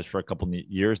talking about this for a couple of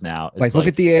years now. Like look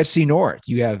at the AFC North.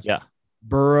 You have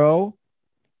Burrow,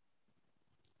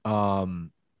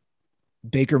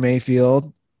 Baker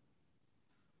Mayfield,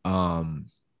 well,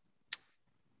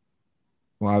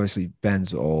 obviously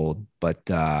Ben's old, but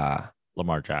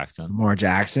Lamar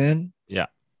Jackson. Yeah.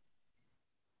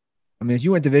 I mean, if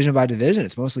you went division by division,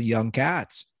 it's mostly young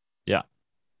cats. Yeah.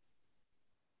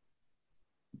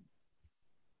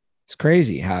 It's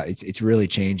crazy how it's really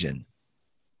changing.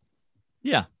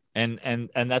 Yeah. And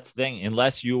that's the thing.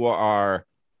 Unless you are,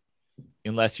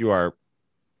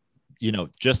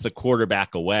 just the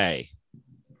quarterback away.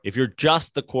 If you're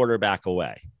just the quarterback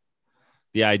away,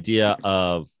 the idea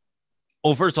of,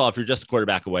 first of all, if you're just a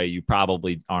quarterback away, you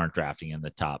probably aren't drafting in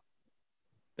the top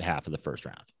half of the first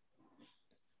round.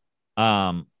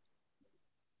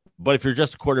 But if you're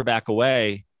just a quarterback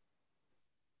away,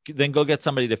 then go get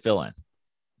somebody to fill in.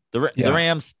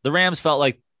 The Rams felt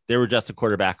like they were just a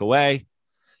quarterback away.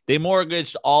 They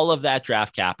mortgaged all of that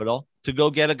draft capital to go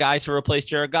get a guy to replace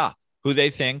Jared Goff, who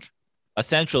they think,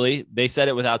 essentially, they said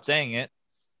it without saying it,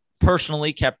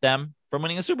 personally kept them from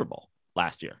winning a Super Bowl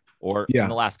last year or in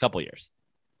the last couple of years.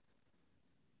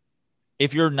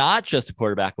 If you're not just a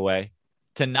quarterback away,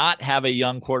 to not have a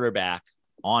young quarterback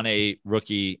on a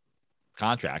rookie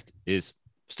contract is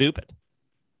stupid.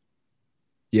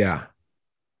 Yeah.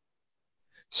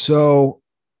 So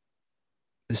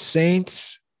the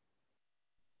Saints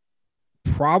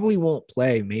probably won't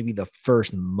play maybe the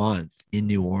first month in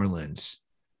New Orleans.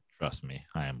 Trust me,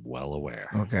 I am well aware.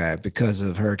 Okay, because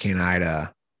of Hurricane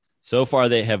Ida. So far,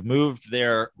 they have moved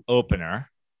their opener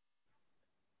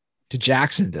to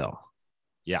Jacksonville.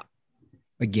 Yeah.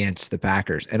 Against the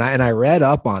Packers. And I read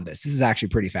up on this. This is actually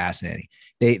pretty fascinating.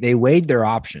 They weighed their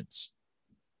options.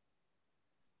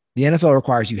 The NFL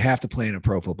requires you have to play in a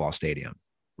pro football stadium.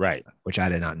 Right. Which I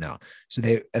did not know. So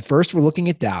they at first were looking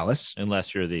at Dallas.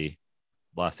 Unless you're the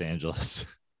Los Angeles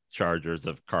Chargers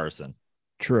of Carson.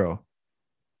 True.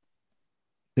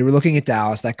 They were looking at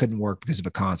Dallas. That couldn't work because of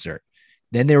a concert.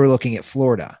 Then they were looking at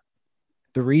Florida.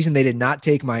 The reason they did not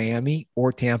take Miami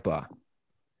or Tampa,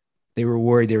 they were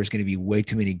worried there was going to be way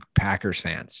too many Packers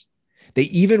fans. They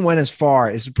even went as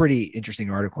far, it's a pretty interesting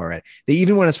article I read. They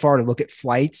even went as far to look at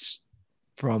flights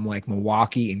from like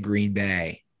Milwaukee and Green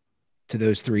Bay to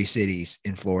those three cities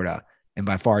in Florida. And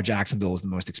by far, Jacksonville was the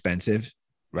most expensive.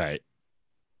 Right.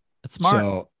 That's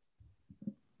smart.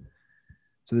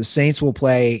 So the Saints will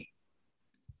play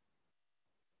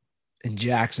in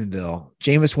Jacksonville.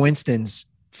 Jameis Winston's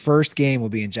first game will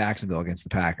be in Jacksonville against the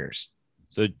Packers.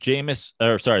 So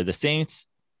the Saints,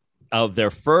 of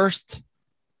their first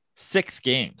 6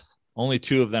 games, only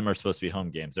 2 of them are supposed to be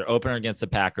home games. They're opener against the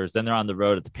Packers. Then they're on the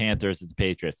road at the Panthers, at the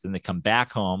Patriots. Then they come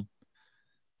back home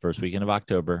first weekend of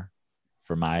October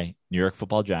for my New York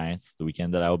Football Giants, the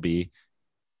weekend that I will be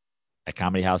at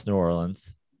Comedy House, New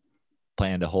Orleans,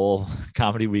 playing the whole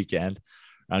comedy weekend.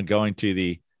 I'm going to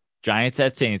the Giants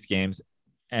at Saints games,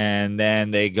 and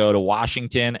then they go to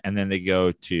Washington, and then they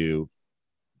go to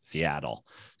Seattle.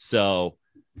 So,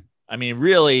 I mean,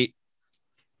 really,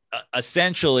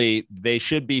 essentially, they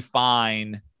should be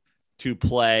fine to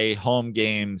play home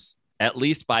games at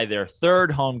least by their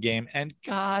third home game. And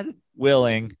God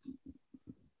willing,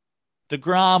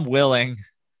 DeGrom willing,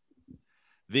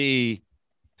 the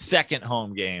second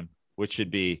home game, which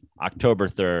should be October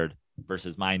 3rd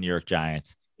versus my New York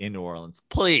Giants in New Orleans.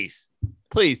 Please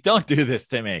don't do this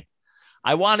to me.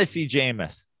 I want to see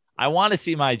Jameis. I want to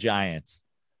see my Giants.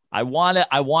 I want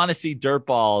to see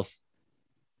dirtballs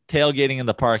tailgating in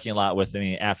the parking lot with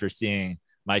me after seeing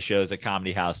my shows at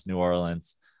Comedy House, New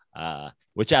Orleans,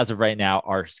 which as of right now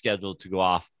are scheduled to go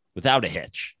off without a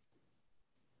hitch.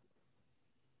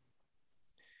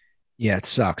 Yeah, it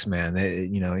sucks, man.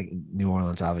 New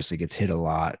Orleans obviously gets hit a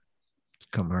lot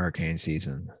come hurricane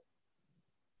season.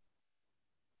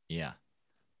 Yeah.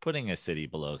 Putting a city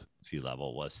below sea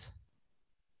level was,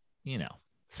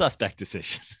 suspect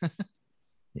decision.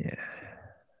 Yeah.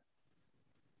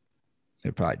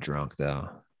 They're probably drunk though.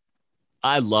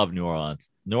 I love New Orleans.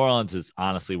 New Orleans is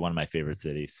honestly one of my favorite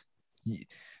cities.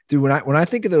 Dude, when I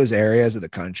think of those areas of the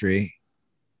country,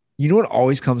 you know what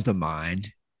always comes to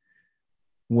mind?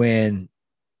 When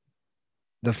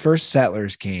the first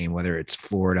settlers came, whether it's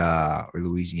Florida or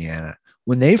Louisiana,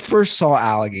 when they first saw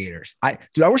alligators, I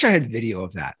wish I had video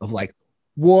of that, of like,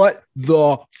 what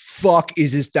the fuck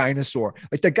is this dinosaur?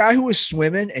 Like the guy who was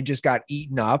swimming and just got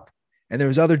eaten up, and there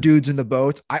was other dudes in the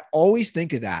boats. I always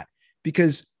think of that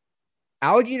because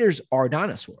alligators are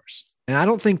dinosaurs. And I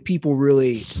don't think people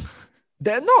really,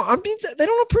 they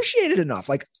don't appreciate it enough.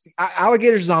 Like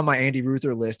alligators is on my Andy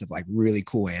Ruther list of like really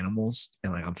cool animals.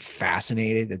 And like, I'm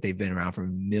fascinated that they've been around for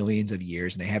millions of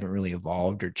years and they haven't really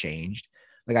evolved or changed.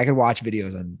 Like I could watch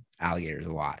videos on alligators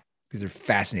a lot because they're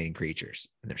fascinating creatures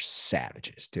and they're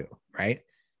savages too. Right.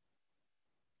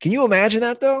 Can you imagine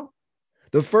that though?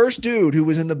 The first dude who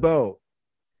was in the boat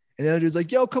and the other dude's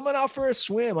like, yo, coming out for a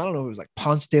swim. I don't know if it was like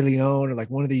Ponce de Leon or like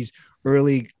one of these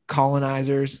early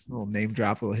colonizers. A little name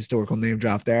drop, a little historical name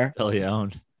drop there. De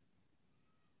Leon.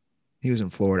 He was in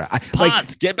Florida.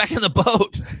 Ponce, get back in the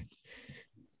boat.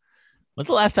 When's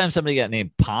the last time somebody got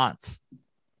named Ponce?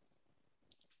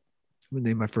 I'm gonna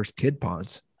name my first kid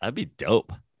Ponce. That'd be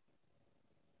dope.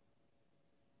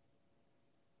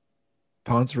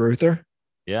 Ponce Ruther?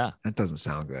 Yeah. That doesn't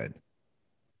sound good.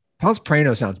 Ponce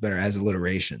Prano sounds better as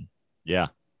alliteration. Yeah.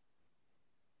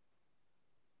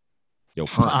 Yo,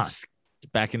 Ponce. Ponce,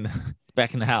 get back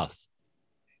in the house.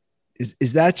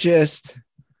 Is that just?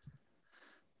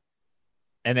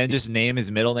 And then just name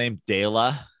his middle name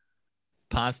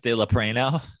Ponce de la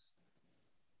Prano.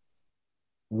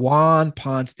 Juan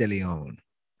Ponce de Leon.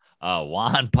 Oh,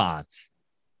 Juan Ponce.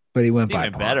 But he went It's by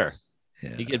even Ponce. better.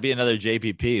 Yeah. He could be another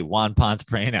JPP, Juan Ponce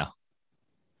Prano.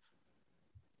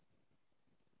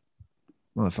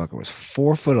 Motherfucker was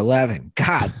 4'11".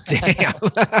 God damn.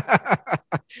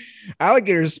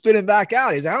 Alligator's spitting back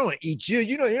out. He's like, I don't want to eat you.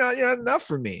 You know, you're not enough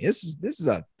for me. This is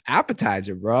a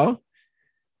appetizer, bro.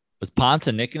 Was Ponce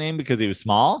a nickname because he was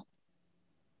small?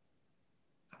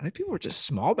 I think people were just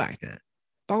small back then.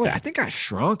 By the way, I think I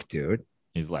shrunk, dude.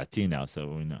 He's Latino, so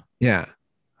we know. Yeah.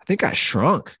 I think I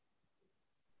shrunk.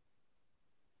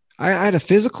 I had a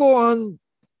physical on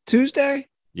Tuesday.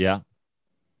 Yeah.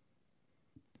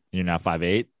 You're now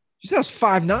 5'8". She said I was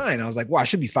 5'9". I was like, well, I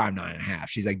should be 5'9.5".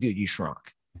 She's like, dude, you shrunk.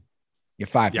 You're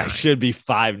 5'9". Yeah, I should be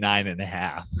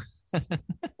 5'9.5".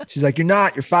 She's like, you're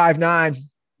not. You're 5'9",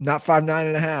 not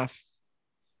 5'9.5".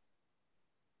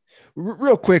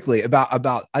 Real quickly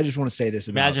about I just want to say this.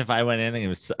 Imagine if I went in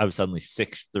and I was suddenly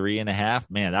 6'3.5".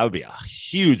 Man, that would be a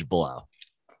huge blow.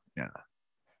 Yeah.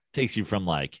 Takes you from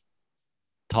like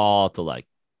tall to like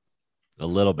a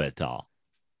little bit tall.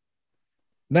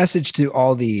 Message to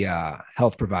all the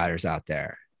health providers out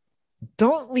there.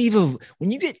 Don't leave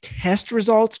when you get test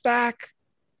results back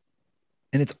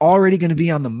and it's already going to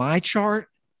be on the My Chart.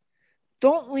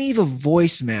 Don't leave a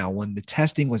voicemail when the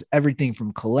testing was everything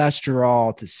from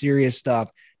cholesterol to serious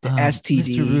stuff to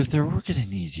STD. Mr. Ruther, we're going to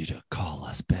need you to call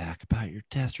us back about your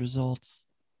test results.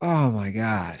 Oh my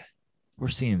God. We're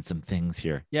seeing some things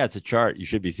here. Yeah, it's a chart. You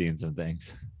should be seeing some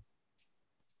things.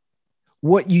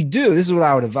 What you do, this is what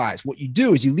I would advise. What you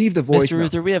do is you leave the voicemail. Mr.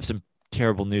 Ruther, we have some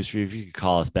terrible news for you. If you could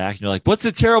call us back. And you're like, what's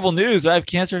the terrible news? I have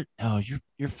cancer. No,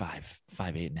 you're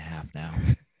 5'8.5" now.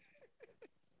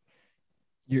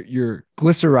 Your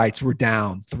glycerites were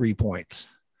down 3 points.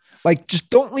 Like, just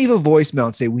don't leave a voicemail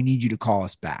and say, we need you to call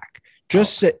us back. I'll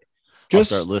start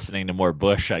listening to more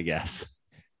Bush, I guess.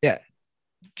 Yeah.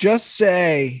 Just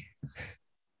say,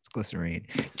 it's glycerine.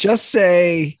 Just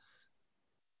say,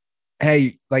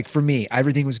 hey, like for me,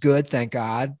 everything was good. Thank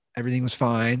God. Everything was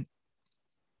fine.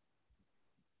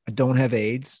 I don't have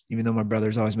AIDS, even though my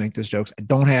brothers always make those jokes. I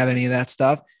don't have any of that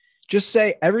stuff. Just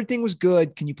say everything was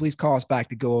good. Can you please call us back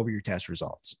to go over your test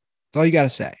results? That's all you got to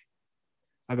say.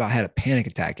 I about had a panic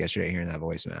attack yesterday hearing that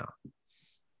voicemail.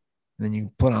 And then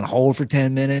you put on hold for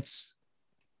 10 minutes.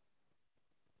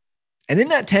 And in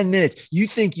that 10 minutes, you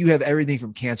think you have everything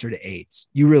from cancer to AIDS.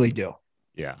 You really do.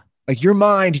 Yeah. Like your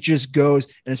mind just goes,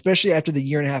 and especially after the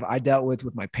year and a half I dealt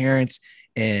with my parents,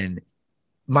 and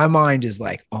my mind is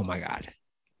like, oh my God,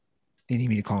 they need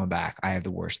me to call them back. I have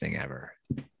the worst thing ever.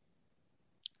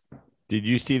 Did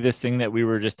you see this thing that we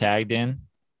were just tagged in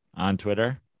on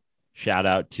Twitter? Shout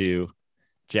out to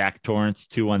Jack Torrance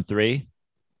 213.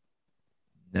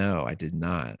 No, I did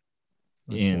not.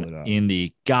 In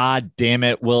the God damn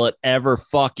it, will it ever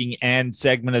fucking end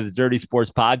segment of the Dirty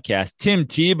Sports Podcast, Tim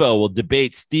Tebow will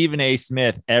debate Stephen A.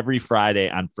 Smith every Friday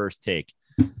on First Take.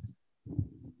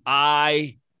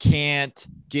 I can't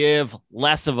give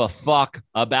less of a fuck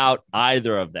about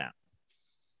either of them.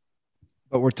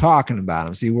 But we're talking about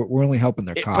them. See, we're only helping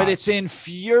their cause. But it's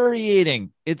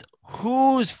infuriating. It's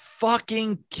who's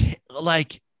fucking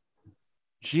like,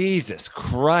 Jesus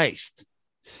Christ.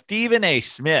 Stephen A.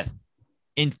 Smith,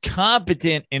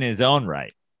 incompetent in his own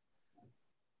right,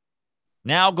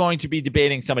 now going to be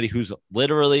debating somebody who's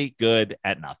literally good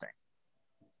at nothing.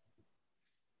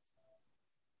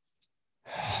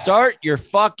 Start your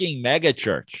fucking mega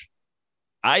church.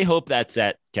 I hope that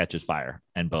set catches fire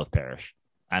and both perish.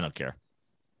 I don't care.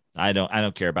 I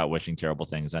don't care about wishing terrible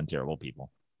things on terrible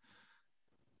people.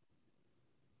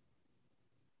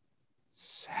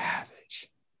 Savage.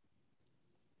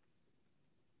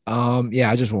 Yeah,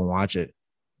 I just won't watch it.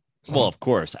 So. Well, of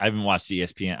course, I haven't watched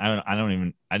ESPN.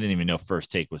 I didn't even know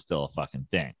First Take was still a fucking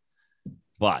thing.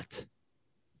 But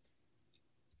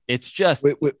it's just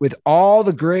with all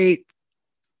the great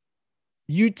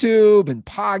YouTube and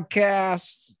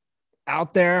podcasts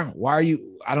out there,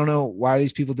 I don't know why are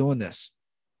these people doing this?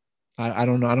 I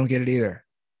don't know. I don't get it either.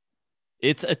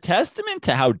 It's a testament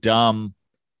to how dumb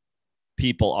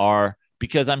people are,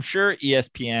 because I'm sure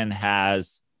ESPN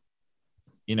has,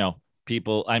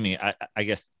 people. I mean, I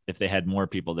guess if they had more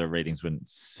people, their ratings wouldn't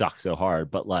suck so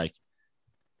hard, but like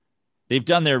they've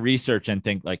done their research and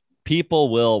think like people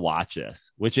will watch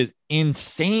this, which is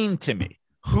insane to me.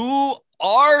 Who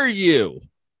are you?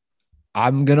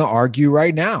 I'm going to argue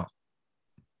right now.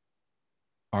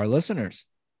 Our listeners.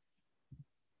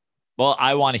 Well,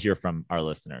 I want to hear from our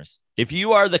listeners. If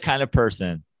you are the kind of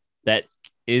person that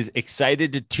is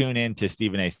excited to tune in to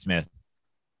Stephen A. Smith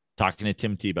talking to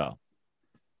Tim Tebow,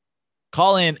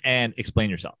 call in and explain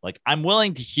yourself. Like, I'm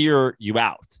willing to hear you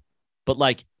out, but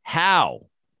like, how,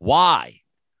 why,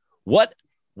 what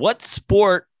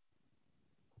sport?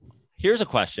 Here's a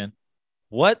question.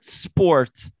 What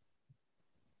sport?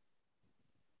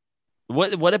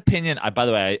 What opinion? By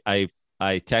the way, I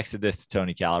texted this to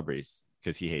Tony Calabrese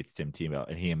because he hates Tim Tebow,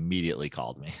 and he immediately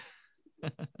called me.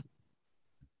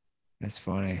 That's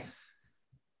funny.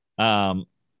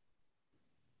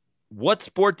 What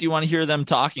sport do you want to hear them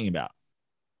talking about?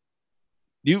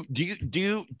 Do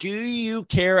you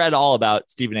care at all about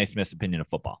Stephen A. Smith's opinion of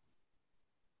football?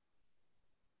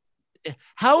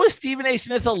 How is Stephen A.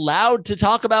 Smith allowed to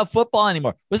talk about football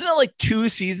anymore? Wasn't it like 2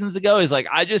 seasons ago? He's like,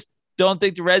 I just don't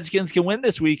think the Redskins can win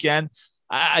this weekend.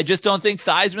 I just don't think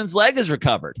Theismann's leg is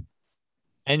recovered.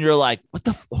 And you're like,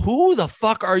 who the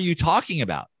fuck are you talking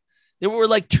about? They were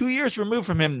like 2 years removed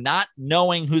from him not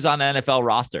knowing who's on NFL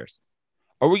rosters.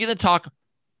 Are we going to talk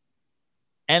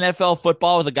NFL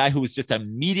football with a guy who was just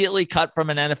immediately cut from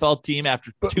an NFL team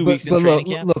after 2 weeks in training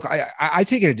camp? Look, I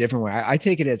take it a different way. I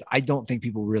take it as I don't think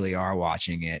people really are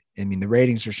watching it. I mean, the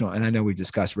ratings are showing, and I know we've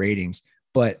discussed ratings,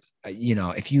 but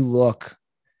if you look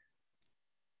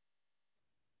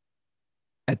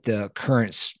at the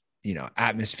current,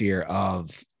 atmosphere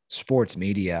of sports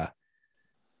media,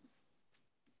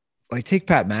 like take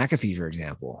Pat McAfee, for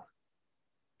example.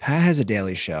 Pat has a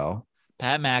daily show.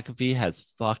 Pat McAfee has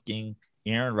fucking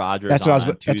Aaron Rodgers. That's what I was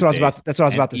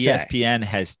about to say. ESPN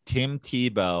has Tim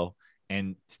Tebow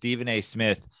and Stephen A.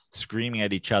 Smith screaming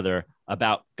at each other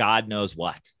about God knows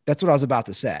what. That's what I was about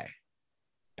to say.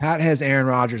 Pat has Aaron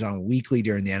Rodgers on weekly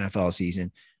during the NFL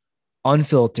season,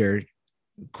 unfiltered,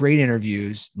 great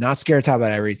interviews, not scared to talk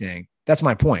about everything. That's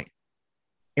my point.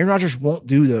 Aaron Rodgers won't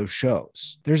do those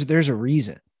shows. There's a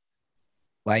reason.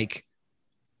 Like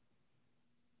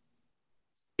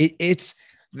it's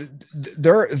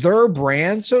their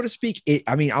brand, so to speak.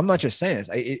 I'm not just saying this.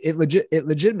 It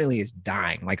legitimately is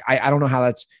dying. Like I don't know how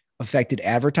that's affected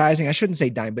advertising. I shouldn't say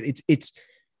dying, but it's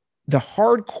the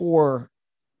hardcore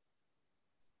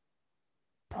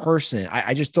person.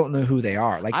 I just don't know who they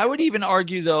are. Like I would even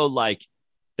argue though, like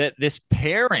that this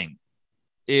pairing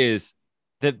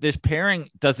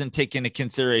doesn't take into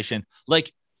consideration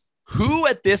like who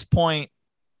at this point,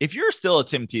 if you're still a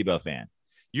Tim Tebow fan,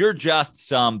 you're just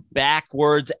some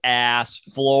backwards ass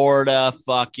Florida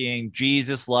fucking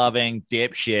Jesus loving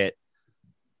dipshit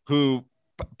who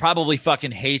probably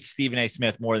fucking hates Stephen A.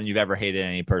 Smith more than you've ever hated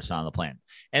any person on the planet.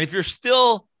 And if you're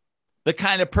still the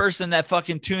kind of person that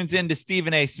fucking tunes into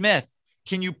Stephen A. Smith,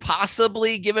 can you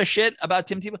possibly give a shit about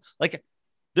Tim Tebow? Like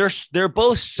they're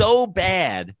both so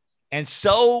bad and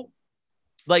so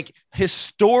like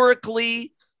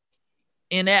historically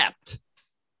inept.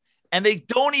 And they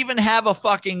don't even have a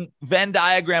fucking Venn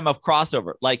diagram of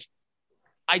crossover. Like,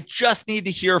 I just need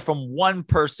to hear from one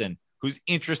person who's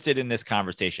interested in this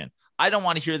conversation. I don't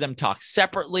want to hear them talk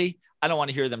separately. I don't want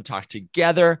to hear them talk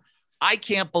together. I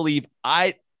can't believe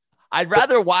I'd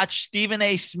rather watch Stephen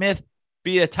A. Smith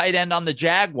be a tight end on the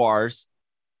Jaguars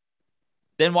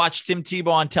than watch Tim Tebow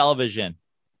on television.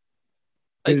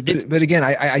 But again,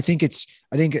 I think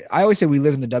I always say we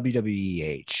live in the WWE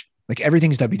age. Like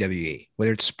everything's WWE,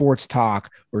 whether it's sports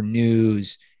talk or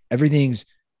news, everything's,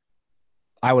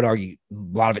 I would argue,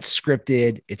 a lot of it's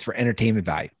scripted. It's for entertainment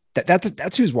value.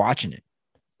 That's who's watching it.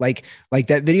 Like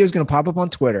that video is going to pop up on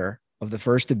Twitter of the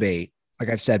first debate, like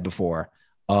I've said before,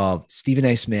 of Stephen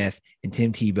A. Smith and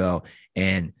Tim Tebow.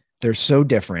 And they're so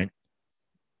different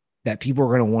that people are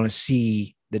going to want to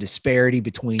see the disparity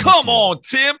between. Come on,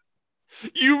 Tim.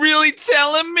 You really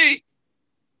telling me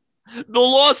the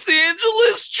Los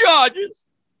Angeles Chargers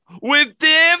with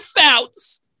Dan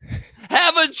Fouts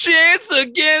have a chance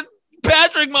against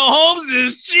Patrick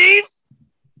Mahomes' Chiefs?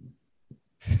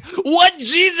 What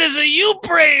Jesus are you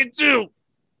praying to?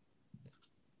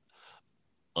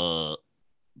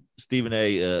 Stephen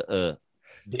A.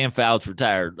 Dan Fouts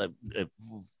retired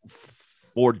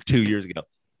 42 years ago.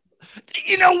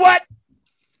 You know what?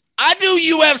 I do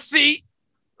UFC.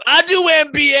 I do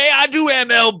NBA. I do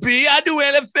MLB. I do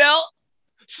NFL.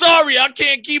 Sorry, I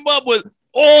can't keep up with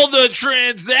all the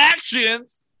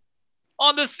transactions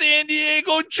on the San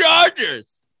Diego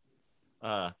Chargers.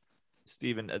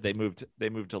 Steven, they moved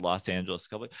to Los Angeles a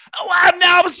couple. Oh, I'm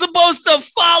now supposed to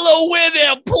follow where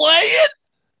they're playing?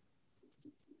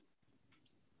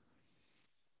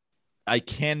 I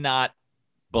cannot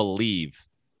believe.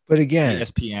 But again,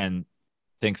 ESPN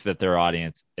thinks that their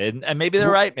audience, and maybe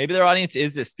they're right. Maybe their audience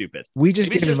is this stupid. We just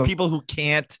maybe gave it's them just people who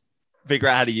can't figure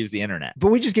out how to use the internet. But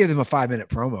we just gave them a 5-minute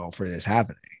promo for this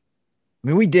happening. I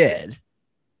mean, we did.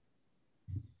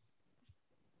 I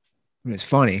mean, it's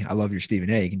funny. I love your Stephen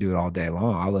A. You can do it all day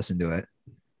long. I'll listen to it.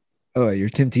 Oh, your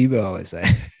Tim Tebow is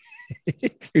that?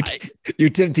 your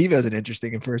Tim Tebow is an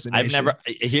interesting impersonation. I've never.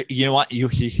 You know what? You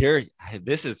hear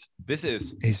this is.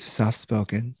 He's soft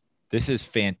spoken. This is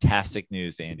fantastic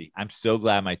news, Andy. I'm so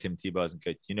glad my Tim Tebow isn't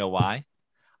good. You know why?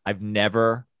 I've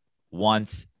never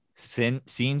once seen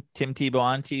Tim Tebow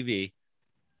on TV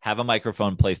have a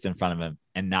microphone placed in front of him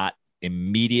and not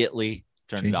immediately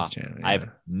turn it off. Channel, yeah. I have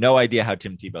no idea how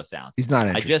Tim Tebow sounds. He's not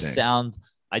interesting.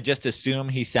 I just assume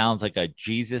he sounds like a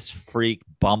Jesus freak,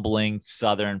 bumbling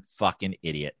Southern fucking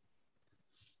idiot.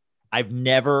 I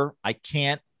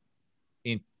can't,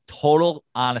 in total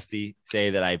honesty, say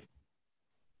that I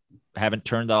haven't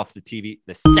turned off the TV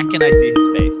the second I see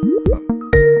his face.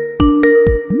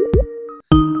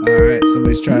 All right,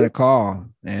 somebody's trying to call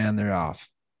and they're off,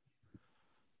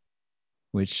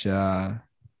 which is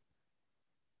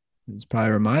probably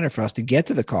a reminder for us to get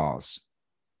to the calls.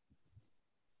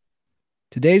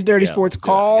 Today's Dirty Sports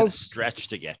calls. Stretch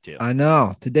to get to. I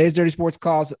know. Today's Dirty Sports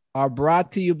calls are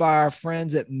brought to you by our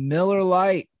friends at Miller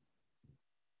Lite.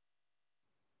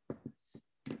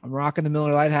 I'm rocking the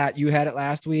Miller Lite hat. You had it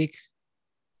last week.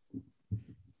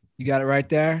 You got it right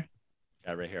there?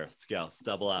 Got it right here. Scale.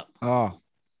 Double up. Oh,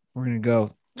 we're going to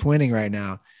go twinning right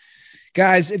now.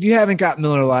 Guys, if you haven't got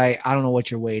Miller Lite, I don't know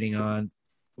what you're waiting on.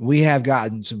 We have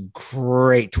gotten some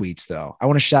great tweets, though. I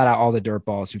want to shout out all the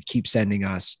dirtballs who keep sending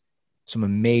us some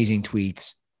amazing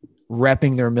tweets,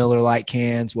 repping their Miller Lite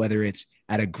cans, whether it's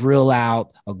at a grill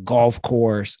out, a golf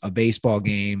course, a baseball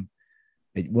game.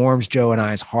 It warms Joe and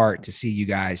I's heart to see you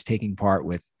guys taking part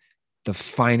with the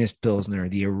finest Pilsner,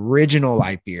 the original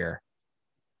light beer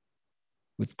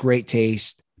with great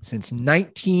taste since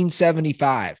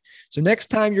 1975. So next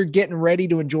time you're getting ready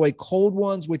to enjoy cold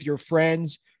ones with your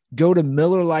friends, go to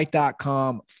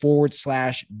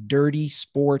MillerLite.com/dirty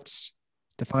sports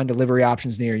to find delivery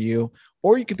options near you,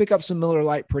 or you can pick up some Miller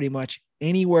Lite pretty much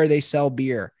anywhere they sell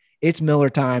beer. It's Miller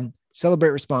time. Celebrate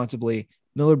responsibly.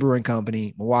 Miller Brewing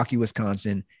Company, Milwaukee,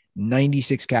 Wisconsin,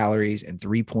 96 calories and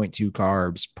 3.2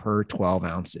 carbs per 12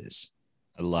 ounces.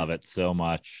 I love it so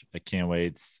much. I can't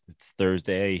wait. It's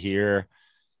Thursday here.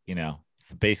 You know,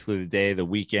 it's basically the day the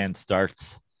weekend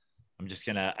starts.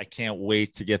 I can't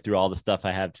wait to get through all the stuff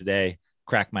I have today.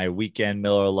 Crack my weekend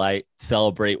Miller Lite,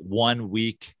 celebrate 1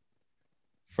 week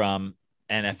from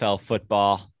NFL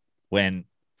football when,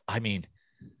 I've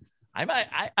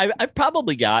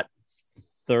probably got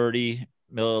 30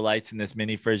 Miller Lights in this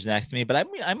mini fridge next to me, but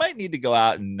I might need to go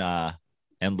out and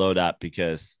load up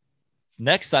because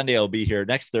next Sunday I'll be here.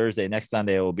 Next Thursday, next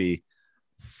Sunday will be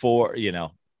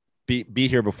be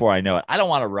here before I know it. I don't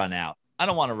want to run out. I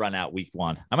don't want to run out week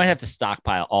one. I might have to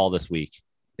stockpile all this week.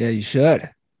 Yeah, you should.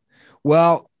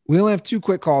 Well, we only have 2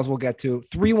 quick calls we'll get to.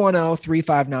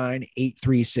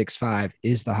 310-359-8365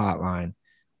 is the hotline.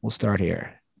 We'll start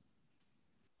here.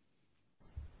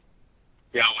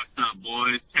 Yeah, what's up,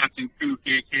 boys? Captain Kook,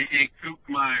 a.k.a.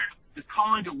 Kookmeyer, is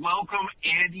calling to welcome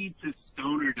Andy to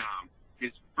Stonerdom,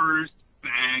 his first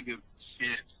bag of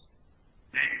chips.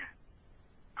 Man,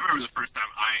 I remember the first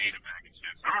time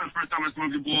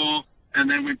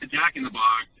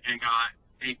got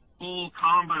a full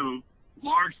combo,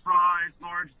 large fries,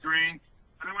 large drink.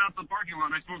 And I went out to the parking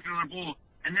lot and I smoked another bowl.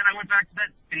 And then I went back to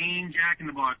that same Jack in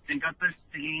the Box and got the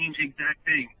same exact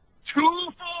thing. 2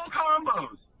 full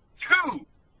combos. 2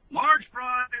 large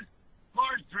fries,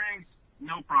 large drinks,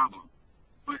 no problem.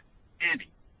 But Andy,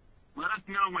 let us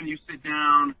know when you sit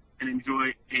down and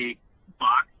enjoy a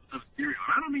box of cereal.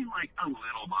 I don't mean like a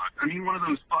little box. I mean one of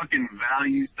those fucking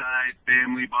value-sized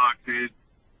family boxes.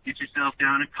 Get yourself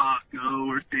down at Costco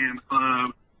or Sam's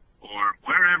Club or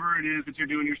wherever it is that you're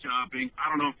doing your shopping. I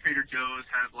don't know if Trader Joe's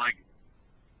has like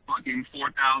fucking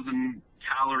 4,000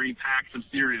 calorie packs of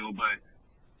cereal, but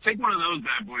take one of those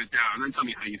bad boys down and then tell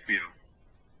me how you feel.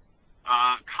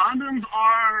 Condoms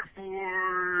are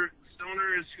for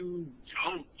stoners who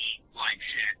don't eat like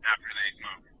shit after they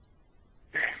smoke.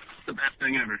 It's the best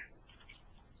thing ever.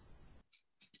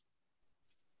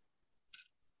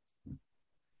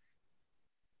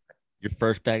 Your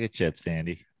first bag of chips,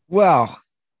 Andy. Well,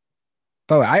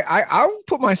 by the way, I would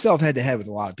put myself head to head with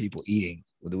a lot of people eating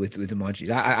with the munchies.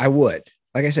 I would.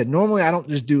 Like I said, normally I don't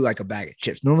just do like a bag of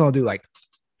chips. Normally I'll do like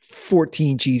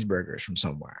 14 cheeseburgers from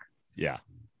somewhere. Yeah.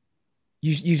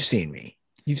 You've seen me.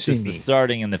 You've Just seen the me.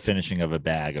 starting and the finishing of a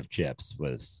bag of chips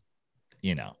was,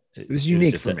 it was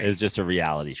unique for me. me. It was just a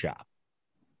reality shop.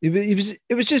 It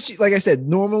was just like I said,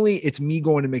 normally it's me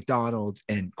going to McDonald's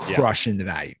and crushing the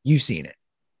value. You've seen it.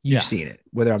 You've seen it,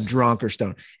 whether I'm drunk or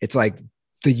stoned. It's like,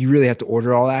 do you really have to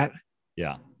order all that?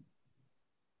 Yeah.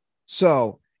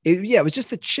 So it was just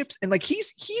the chips. And like,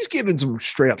 he's given some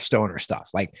straight up stoner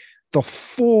stuff, like the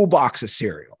full box of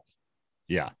cereal.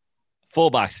 Yeah.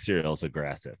 Full box of cereal is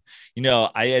aggressive.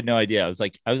 I had no idea. I was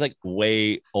like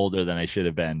way older than I should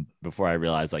have been before I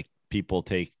realized like people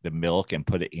take the milk and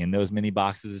put it in those mini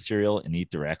boxes of cereal and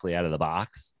eat directly out of the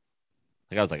box.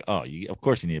 Like I was like, oh, of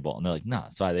course you need a bowl. And they're like, no,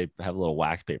 that's why they have a little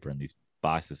wax paper in these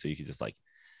boxes so you can just like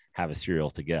have a cereal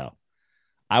to go.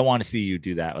 I want to see you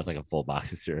do that with like a full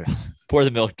box of cereal. Pour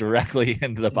the milk directly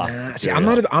into the box. See, I'm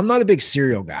not a big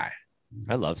cereal guy.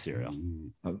 I love cereal.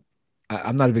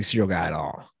 I'm not a big cereal guy at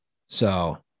all.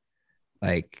 So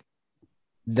like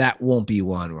that won't be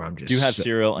one where I'm just. Do you have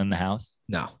cereal in the house?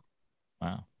 No.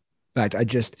 Wow. In fact, I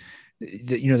just,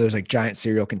 those like giant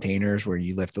cereal containers where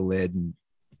you lift the lid and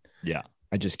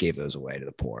I just gave those away to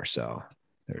the poor. So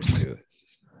there's 2.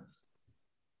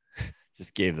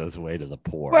 Just gave those away to the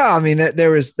poor. Well, I mean,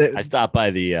 I stopped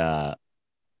by the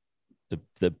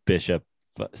Bishop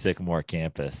Sycamore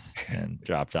campus and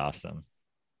dropped off some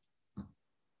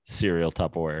cereal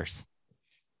Tupperwares.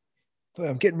 So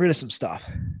I'm getting rid of some stuff.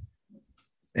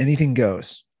 Anything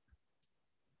goes.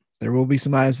 There will be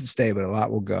some items that stay, but a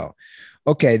lot will go.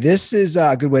 Okay, this is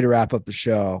a good way to wrap up the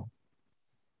show.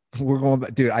 We're going,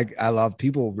 dude. I love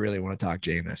people really want to talk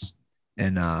Jameis,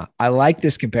 and I like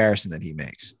this comparison that he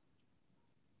makes.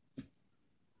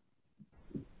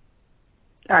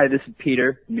 Hi, this is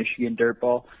Peter, Michigan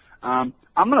Dirtball. I'm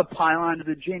going to pile on to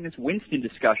the Jameis Winston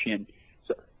discussion.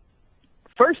 So,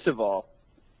 first of all,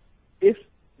 if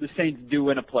the Saints do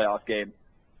win a playoff game,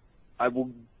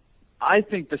 I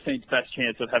think the Saints' best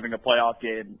chance of having a playoff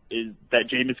game is that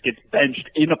Jameis gets benched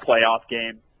in a playoff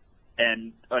game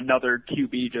and another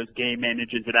QB just game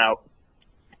manages it out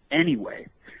anyway.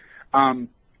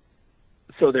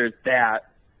 So there's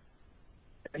that.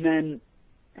 And then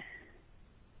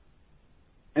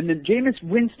Jameis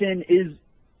Winston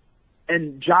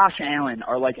and Josh Allen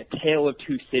are like a tale of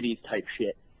two cities type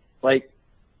shit. Like,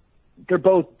 they're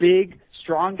both big,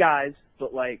 strong guys,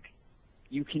 but like,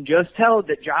 you can just tell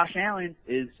that Josh Allen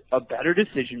is a better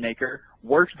decision maker,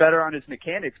 works better on his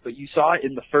mechanics, but you saw it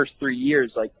in the first 3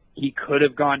 years. Like, he could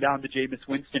have gone down the Jameis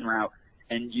Winston route,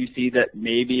 and you see that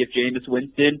maybe if Jameis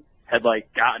Winston had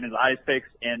like gotten his eyes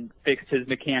fixed and fixed his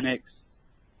mechanics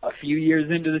a few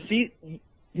years into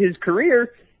his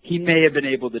career, he may have been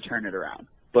able to turn it around,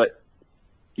 but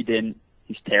he didn't.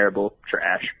 He's terrible,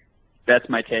 trash. That's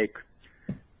my take.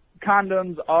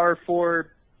 Condoms are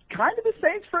for kind of the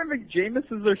Saints for him. Jameis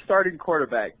is their starting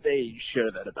quarterback. They should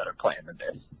have had a better plan than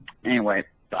this. Anyway,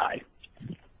 bye.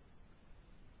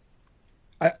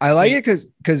 I like it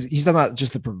because he's talking about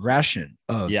just the progression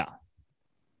of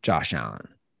Josh Allen,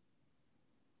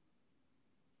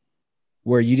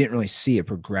 where you didn't really see a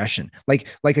progression. Like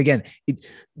again,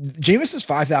 Jameis is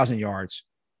 5,000 yards.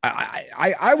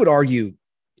 I would argue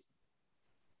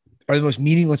are the most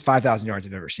meaningless 5,000 yards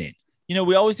I've ever seen.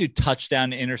 We always do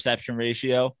touchdown to interception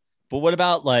ratio, but what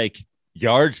about like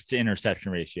yards to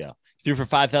interception ratio? He threw for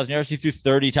 5,000 yards. He threw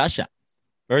 30 touchdowns,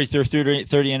 or he threw 30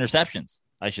 interceptions,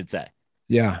 I should say.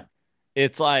 Yeah.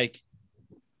 It's like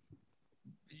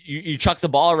you chuck the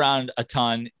ball around a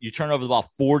ton. You turn over the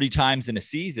ball 40 times in a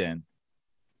season.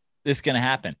 this is going to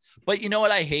happen. But you know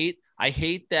what I hate? I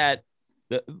hate that.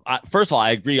 First of all,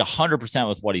 I agree 100%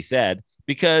 with what he said,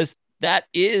 because that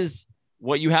is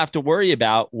what you have to worry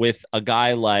about with a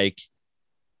guy like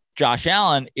Josh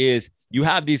Allen is you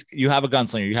have a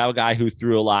gunslinger. You have a guy who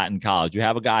threw a lot in college. You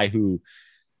have a guy who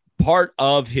part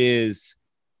of his,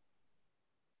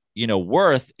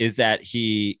 worth is that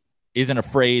he isn't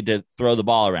afraid to throw the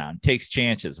ball around, takes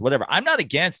chances, whatever. I'm not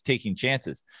against taking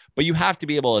chances, but you have to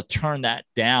be able to turn that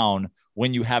down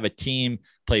when you have a team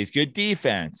plays good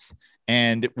defense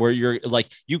and where you're like,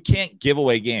 you can't give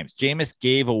away games. Jameis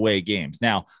gave away games.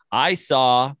 Now, I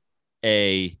saw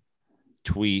a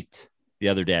tweet the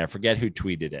other day. I forget who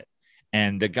tweeted it.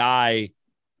 And the guy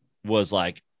was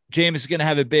like, Jameis is going to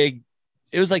have a big,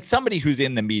 it was like somebody who's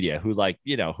in the media who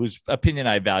whose opinion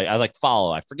I value. I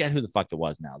follow. I forget who the fuck it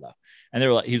was now though. And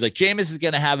he was like, Jameis is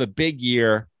going to have a big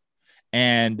year.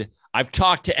 And I've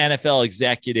talked to NFL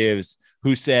executives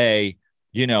who say,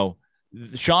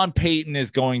 Sean Payton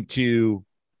is going to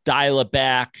dial it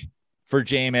back for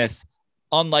Jameis,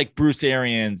 unlike Bruce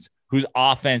Arians, whose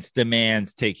offense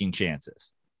demands taking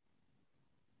chances.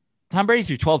 Tom Brady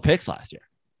threw 12 picks last year.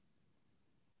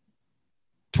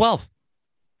 12.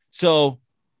 So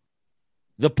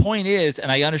the point is, and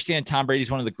I understand Tom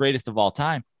Brady's one of the greatest of all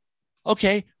time.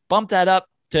 Okay, bump that up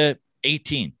to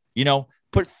 18.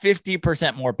 Put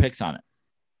 50% more picks on it.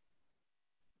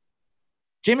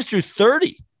 Jameis threw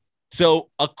 30. So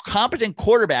a competent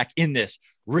quarterback in this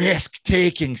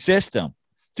risk-taking system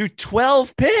threw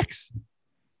 12 picks.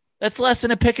 That's less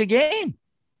than a pick a game.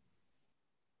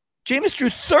 Jameis threw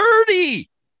 30.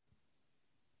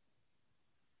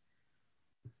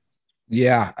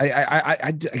 Yeah,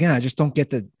 I just don't get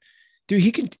the dude.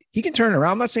 He can turn it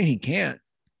around. I'm not saying he can't.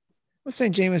 I'm not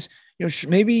saying Jameis.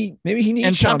 Maybe he needs.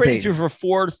 And Sean Tom Brady Payton. threw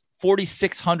for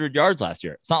 4,600 yards last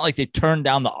year. It's not like they turned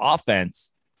down the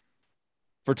offense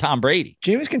for Tom Brady.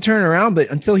 Jameis can turn it around,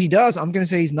 but until he does, I'm going to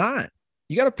say he's not.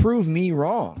 You got to prove me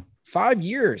wrong. 5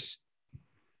 years.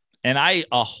 And I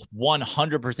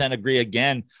 100% agree.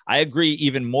 Again, I agree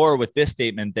even more with this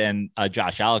statement than a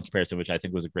Josh Allen comparison, which I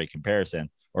think was a great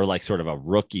comparison, or like sort of a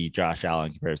rookie Josh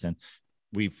Allen comparison.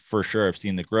 We for sure have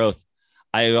seen the growth.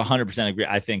 I 100% agree.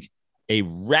 I think a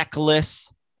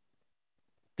reckless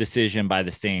decision by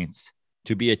the Saints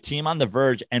to be a team on the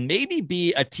verge and maybe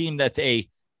be a team that's a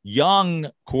young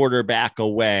quarterback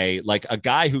away, like a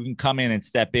guy who can come in and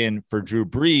step in for Drew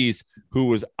Brees, who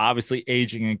was obviously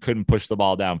aging and couldn't push the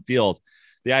ball downfield.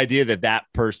 The idea that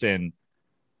person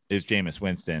is Jameis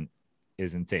Winston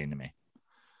is insane to me.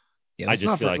 Yeah,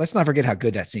 let's not forget how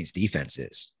good that Saints defense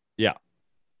is. Yeah.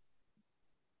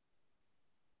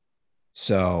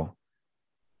 So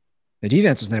the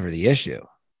defense was never the issue.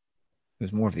 It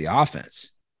was more of the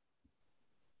offense.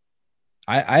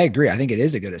 I agree. I think it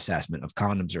is a good assessment of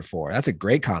condoms are for. That's a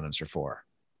great condoms are for.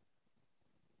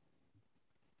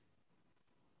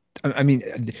 I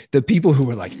mean, the people who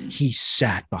were like, he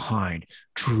sat behind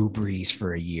Drew Brees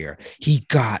for a year. He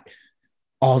got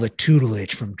all the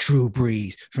tutelage from Drew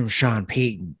Brees, from Sean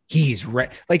Payton. He's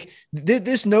like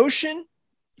this notion.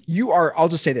 I'll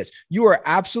just say this. You are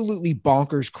absolutely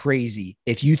bonkers crazy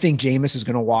if you think Jameis is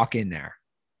going to walk in there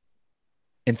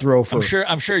and throw for.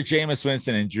 I'm sure Jameis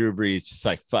Winston and Drew Brees just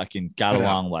like fucking got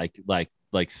along like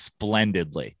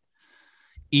splendidly,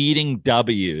 eating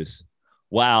W's.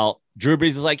 While Drew Brees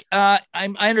is like, I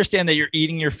understand that you're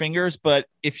eating your fingers, but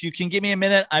if you can give me a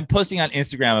minute, I'm posting on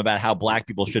Instagram about how black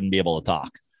people shouldn't be able to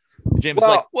talk. James is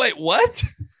like, wait, what?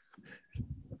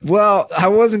 Well, I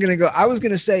wasn't going to go. I was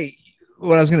going to say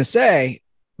what I was going to say.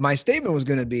 My statement was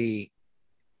going to be,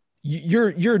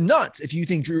 you're nuts if you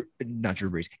think not Drew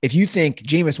Brees. If you think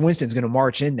Jameis Winston's going to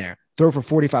march in there, throw for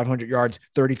 4,500 yards,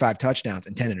 35 touchdowns,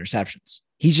 and 10 interceptions.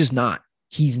 He's just not.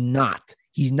 He's not.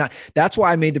 That's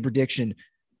why I made the prediction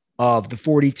of the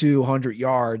 4,200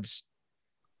 yards,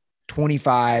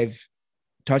 25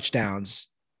 touchdowns,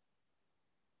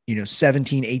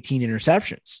 17, 18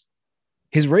 interceptions.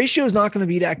 His ratio is not going to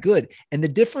be that good. And the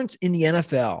difference in the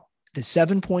NFL, the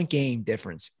 7-point game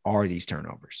difference are these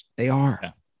turnovers. They are.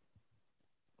 Yeah.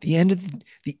 The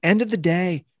end of the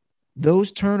day,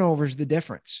 those turnovers, the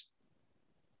difference.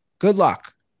 Good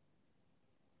luck.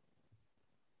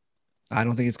 I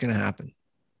don't think it's going to happen.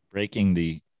 Breaking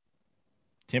the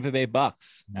Tampa Bay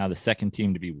Bucks, now the second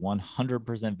team to be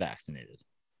 100% vaccinated.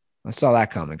 I saw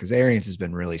that coming because Arians has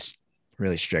been really,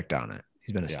 really strict on it.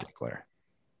 He's been a stickler.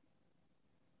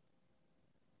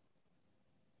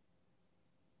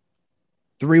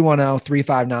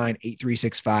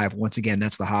 (310-359-8365). Once again,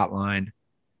 that's the hotline.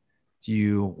 If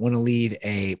you want to leave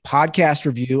a podcast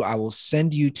review, I will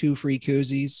send you 2 free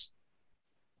koozies.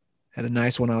 had a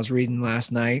nice one I was reading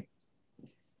last night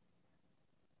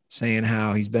saying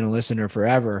how he's been a listener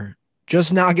forever,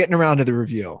 just now getting around to the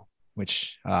review,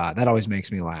 which that always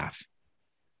makes me laugh.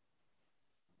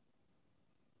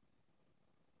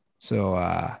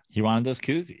 So he wanted those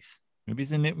koozies. Maybe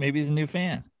he's a new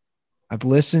fan. I've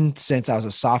listened since I was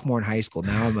a sophomore in high school.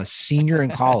 Now I'm a senior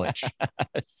in college.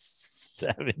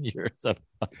 7 years of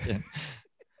fucking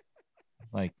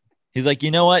like, he's like,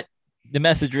 you know what? The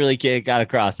message really got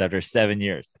across after 7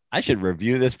 years. I should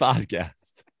review this podcast.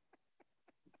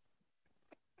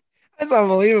 That's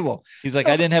unbelievable. He's like,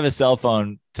 I didn't have a cell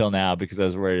phone till now because I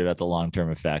was worried about the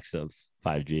long-term effects of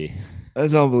 5G.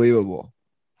 That's unbelievable.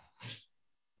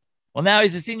 Well, now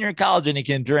he's a senior in college and he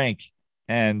can drink.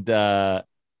 And now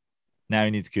he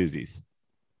needs koozies.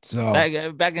 So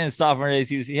back in his sophomore days,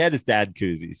 he had his dad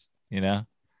koozies, you know?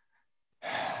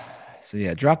 So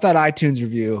yeah, drop that iTunes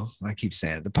review. I keep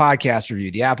saying it, the podcast review,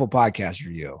 the Apple podcast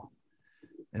review,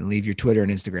 and leave your Twitter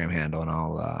and Instagram handle, and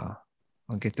I'll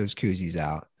get those koozies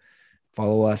out.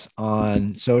 Follow us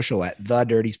on social at The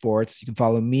Dirty Sports. You can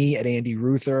follow me at Andy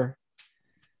Ruther,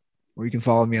 or you can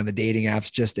follow me on the dating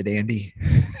apps just at Andy.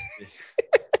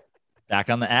 Back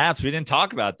on the apps. We didn't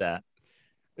talk about that.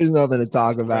 There's nothing to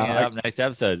talk about. Nice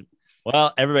episode.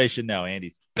 Well, everybody should know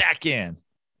Andy's back in.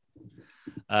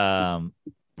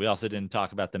 We also didn't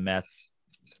talk about the Mets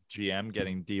GM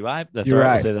getting DUI. That's You're all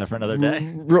right. right. We'll save that for another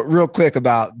day. Real quick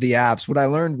about the apps. What I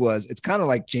learned was it's kind of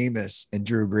like Jameis and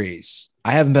Drew Brees.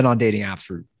 I haven't been on dating apps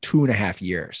for 2.5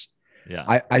 years.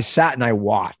 Yeah. I sat and I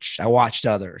watched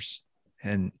others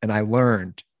and I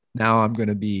learned. Now I'm going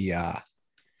to be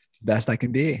best I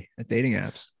can be at dating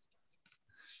apps.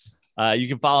 You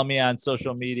can follow me on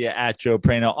social media at Joe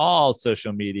Prano, all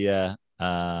social media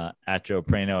at Joe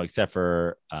Prano, except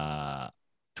for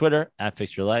Twitter at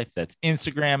Fix Your Life. That's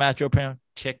Instagram at Joe Prano,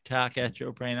 TikTok at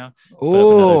Joe Prano.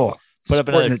 Put up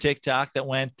another TikTok that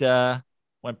went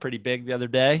pretty big the other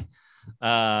day.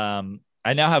 I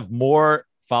now have more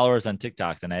followers on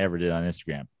TikTok than I ever did on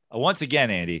Instagram. Once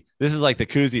again, Andy, this is like the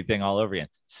koozie thing all over again.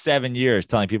 7 years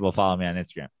telling people to follow me on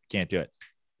Instagram. Can't do it.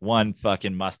 One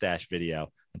fucking mustache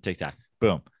video on TikTok.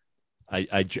 Boom.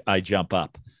 I jump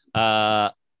up.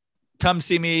 Come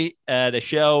see me at a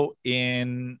show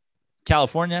in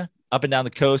California, up and down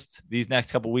the coast these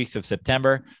next couple weeks of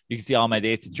September. You can see all my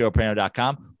dates at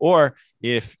joeprano.com. Or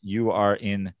if you are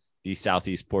in the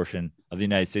southeast portion of the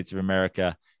United States of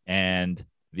America and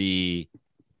the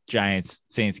Giants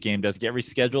Saints game does get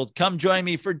rescheduled, come join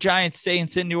me for Giants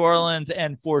Saints in New Orleans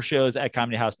and 4 shows at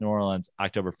Comedy House New Orleans,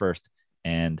 October 1st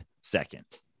and 2nd.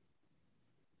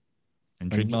 And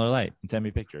drink Miller Lite and send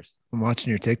me pictures. I'm watching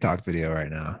your TikTok video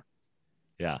right now.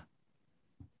 Yeah.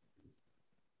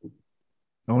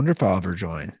 I wonder if I'll ever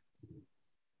join.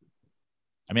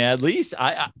 I mean, at least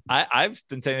I've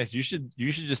been saying this. You should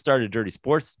just start a Dirty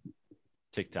Sports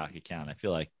TikTok account. I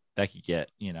feel like that could get,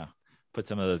 put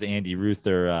some of those Andy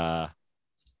Ruther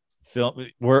film.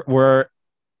 We're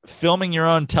filming your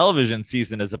own television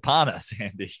season is upon us,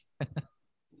 Andy.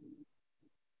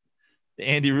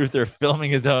 Andy Ruther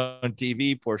filming his own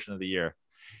TV portion of the year.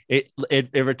 It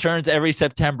returns every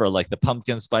September like the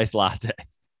pumpkin spice latte.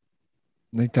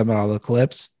 You talking about all the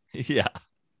clips? Yeah.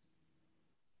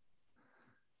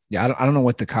 Yeah, I don't know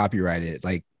what the copyright is.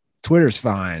 Like Twitter's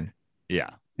fine. Yeah.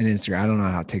 And Instagram. I don't know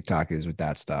how TikTok is with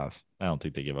that stuff. I don't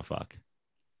think they give a fuck.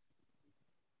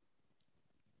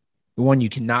 The one you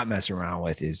cannot mess around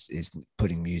with is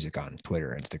putting music on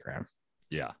Twitter, Instagram.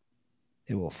 Yeah.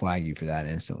 It will flag you for that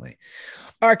instantly.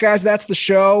 All right, guys, that's the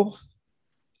show.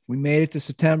 We made it to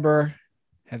September.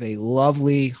 Have a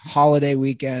lovely holiday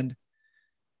weekend.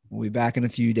 We'll be back in a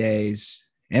few days.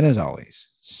 And as always,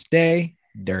 stay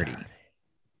dirty.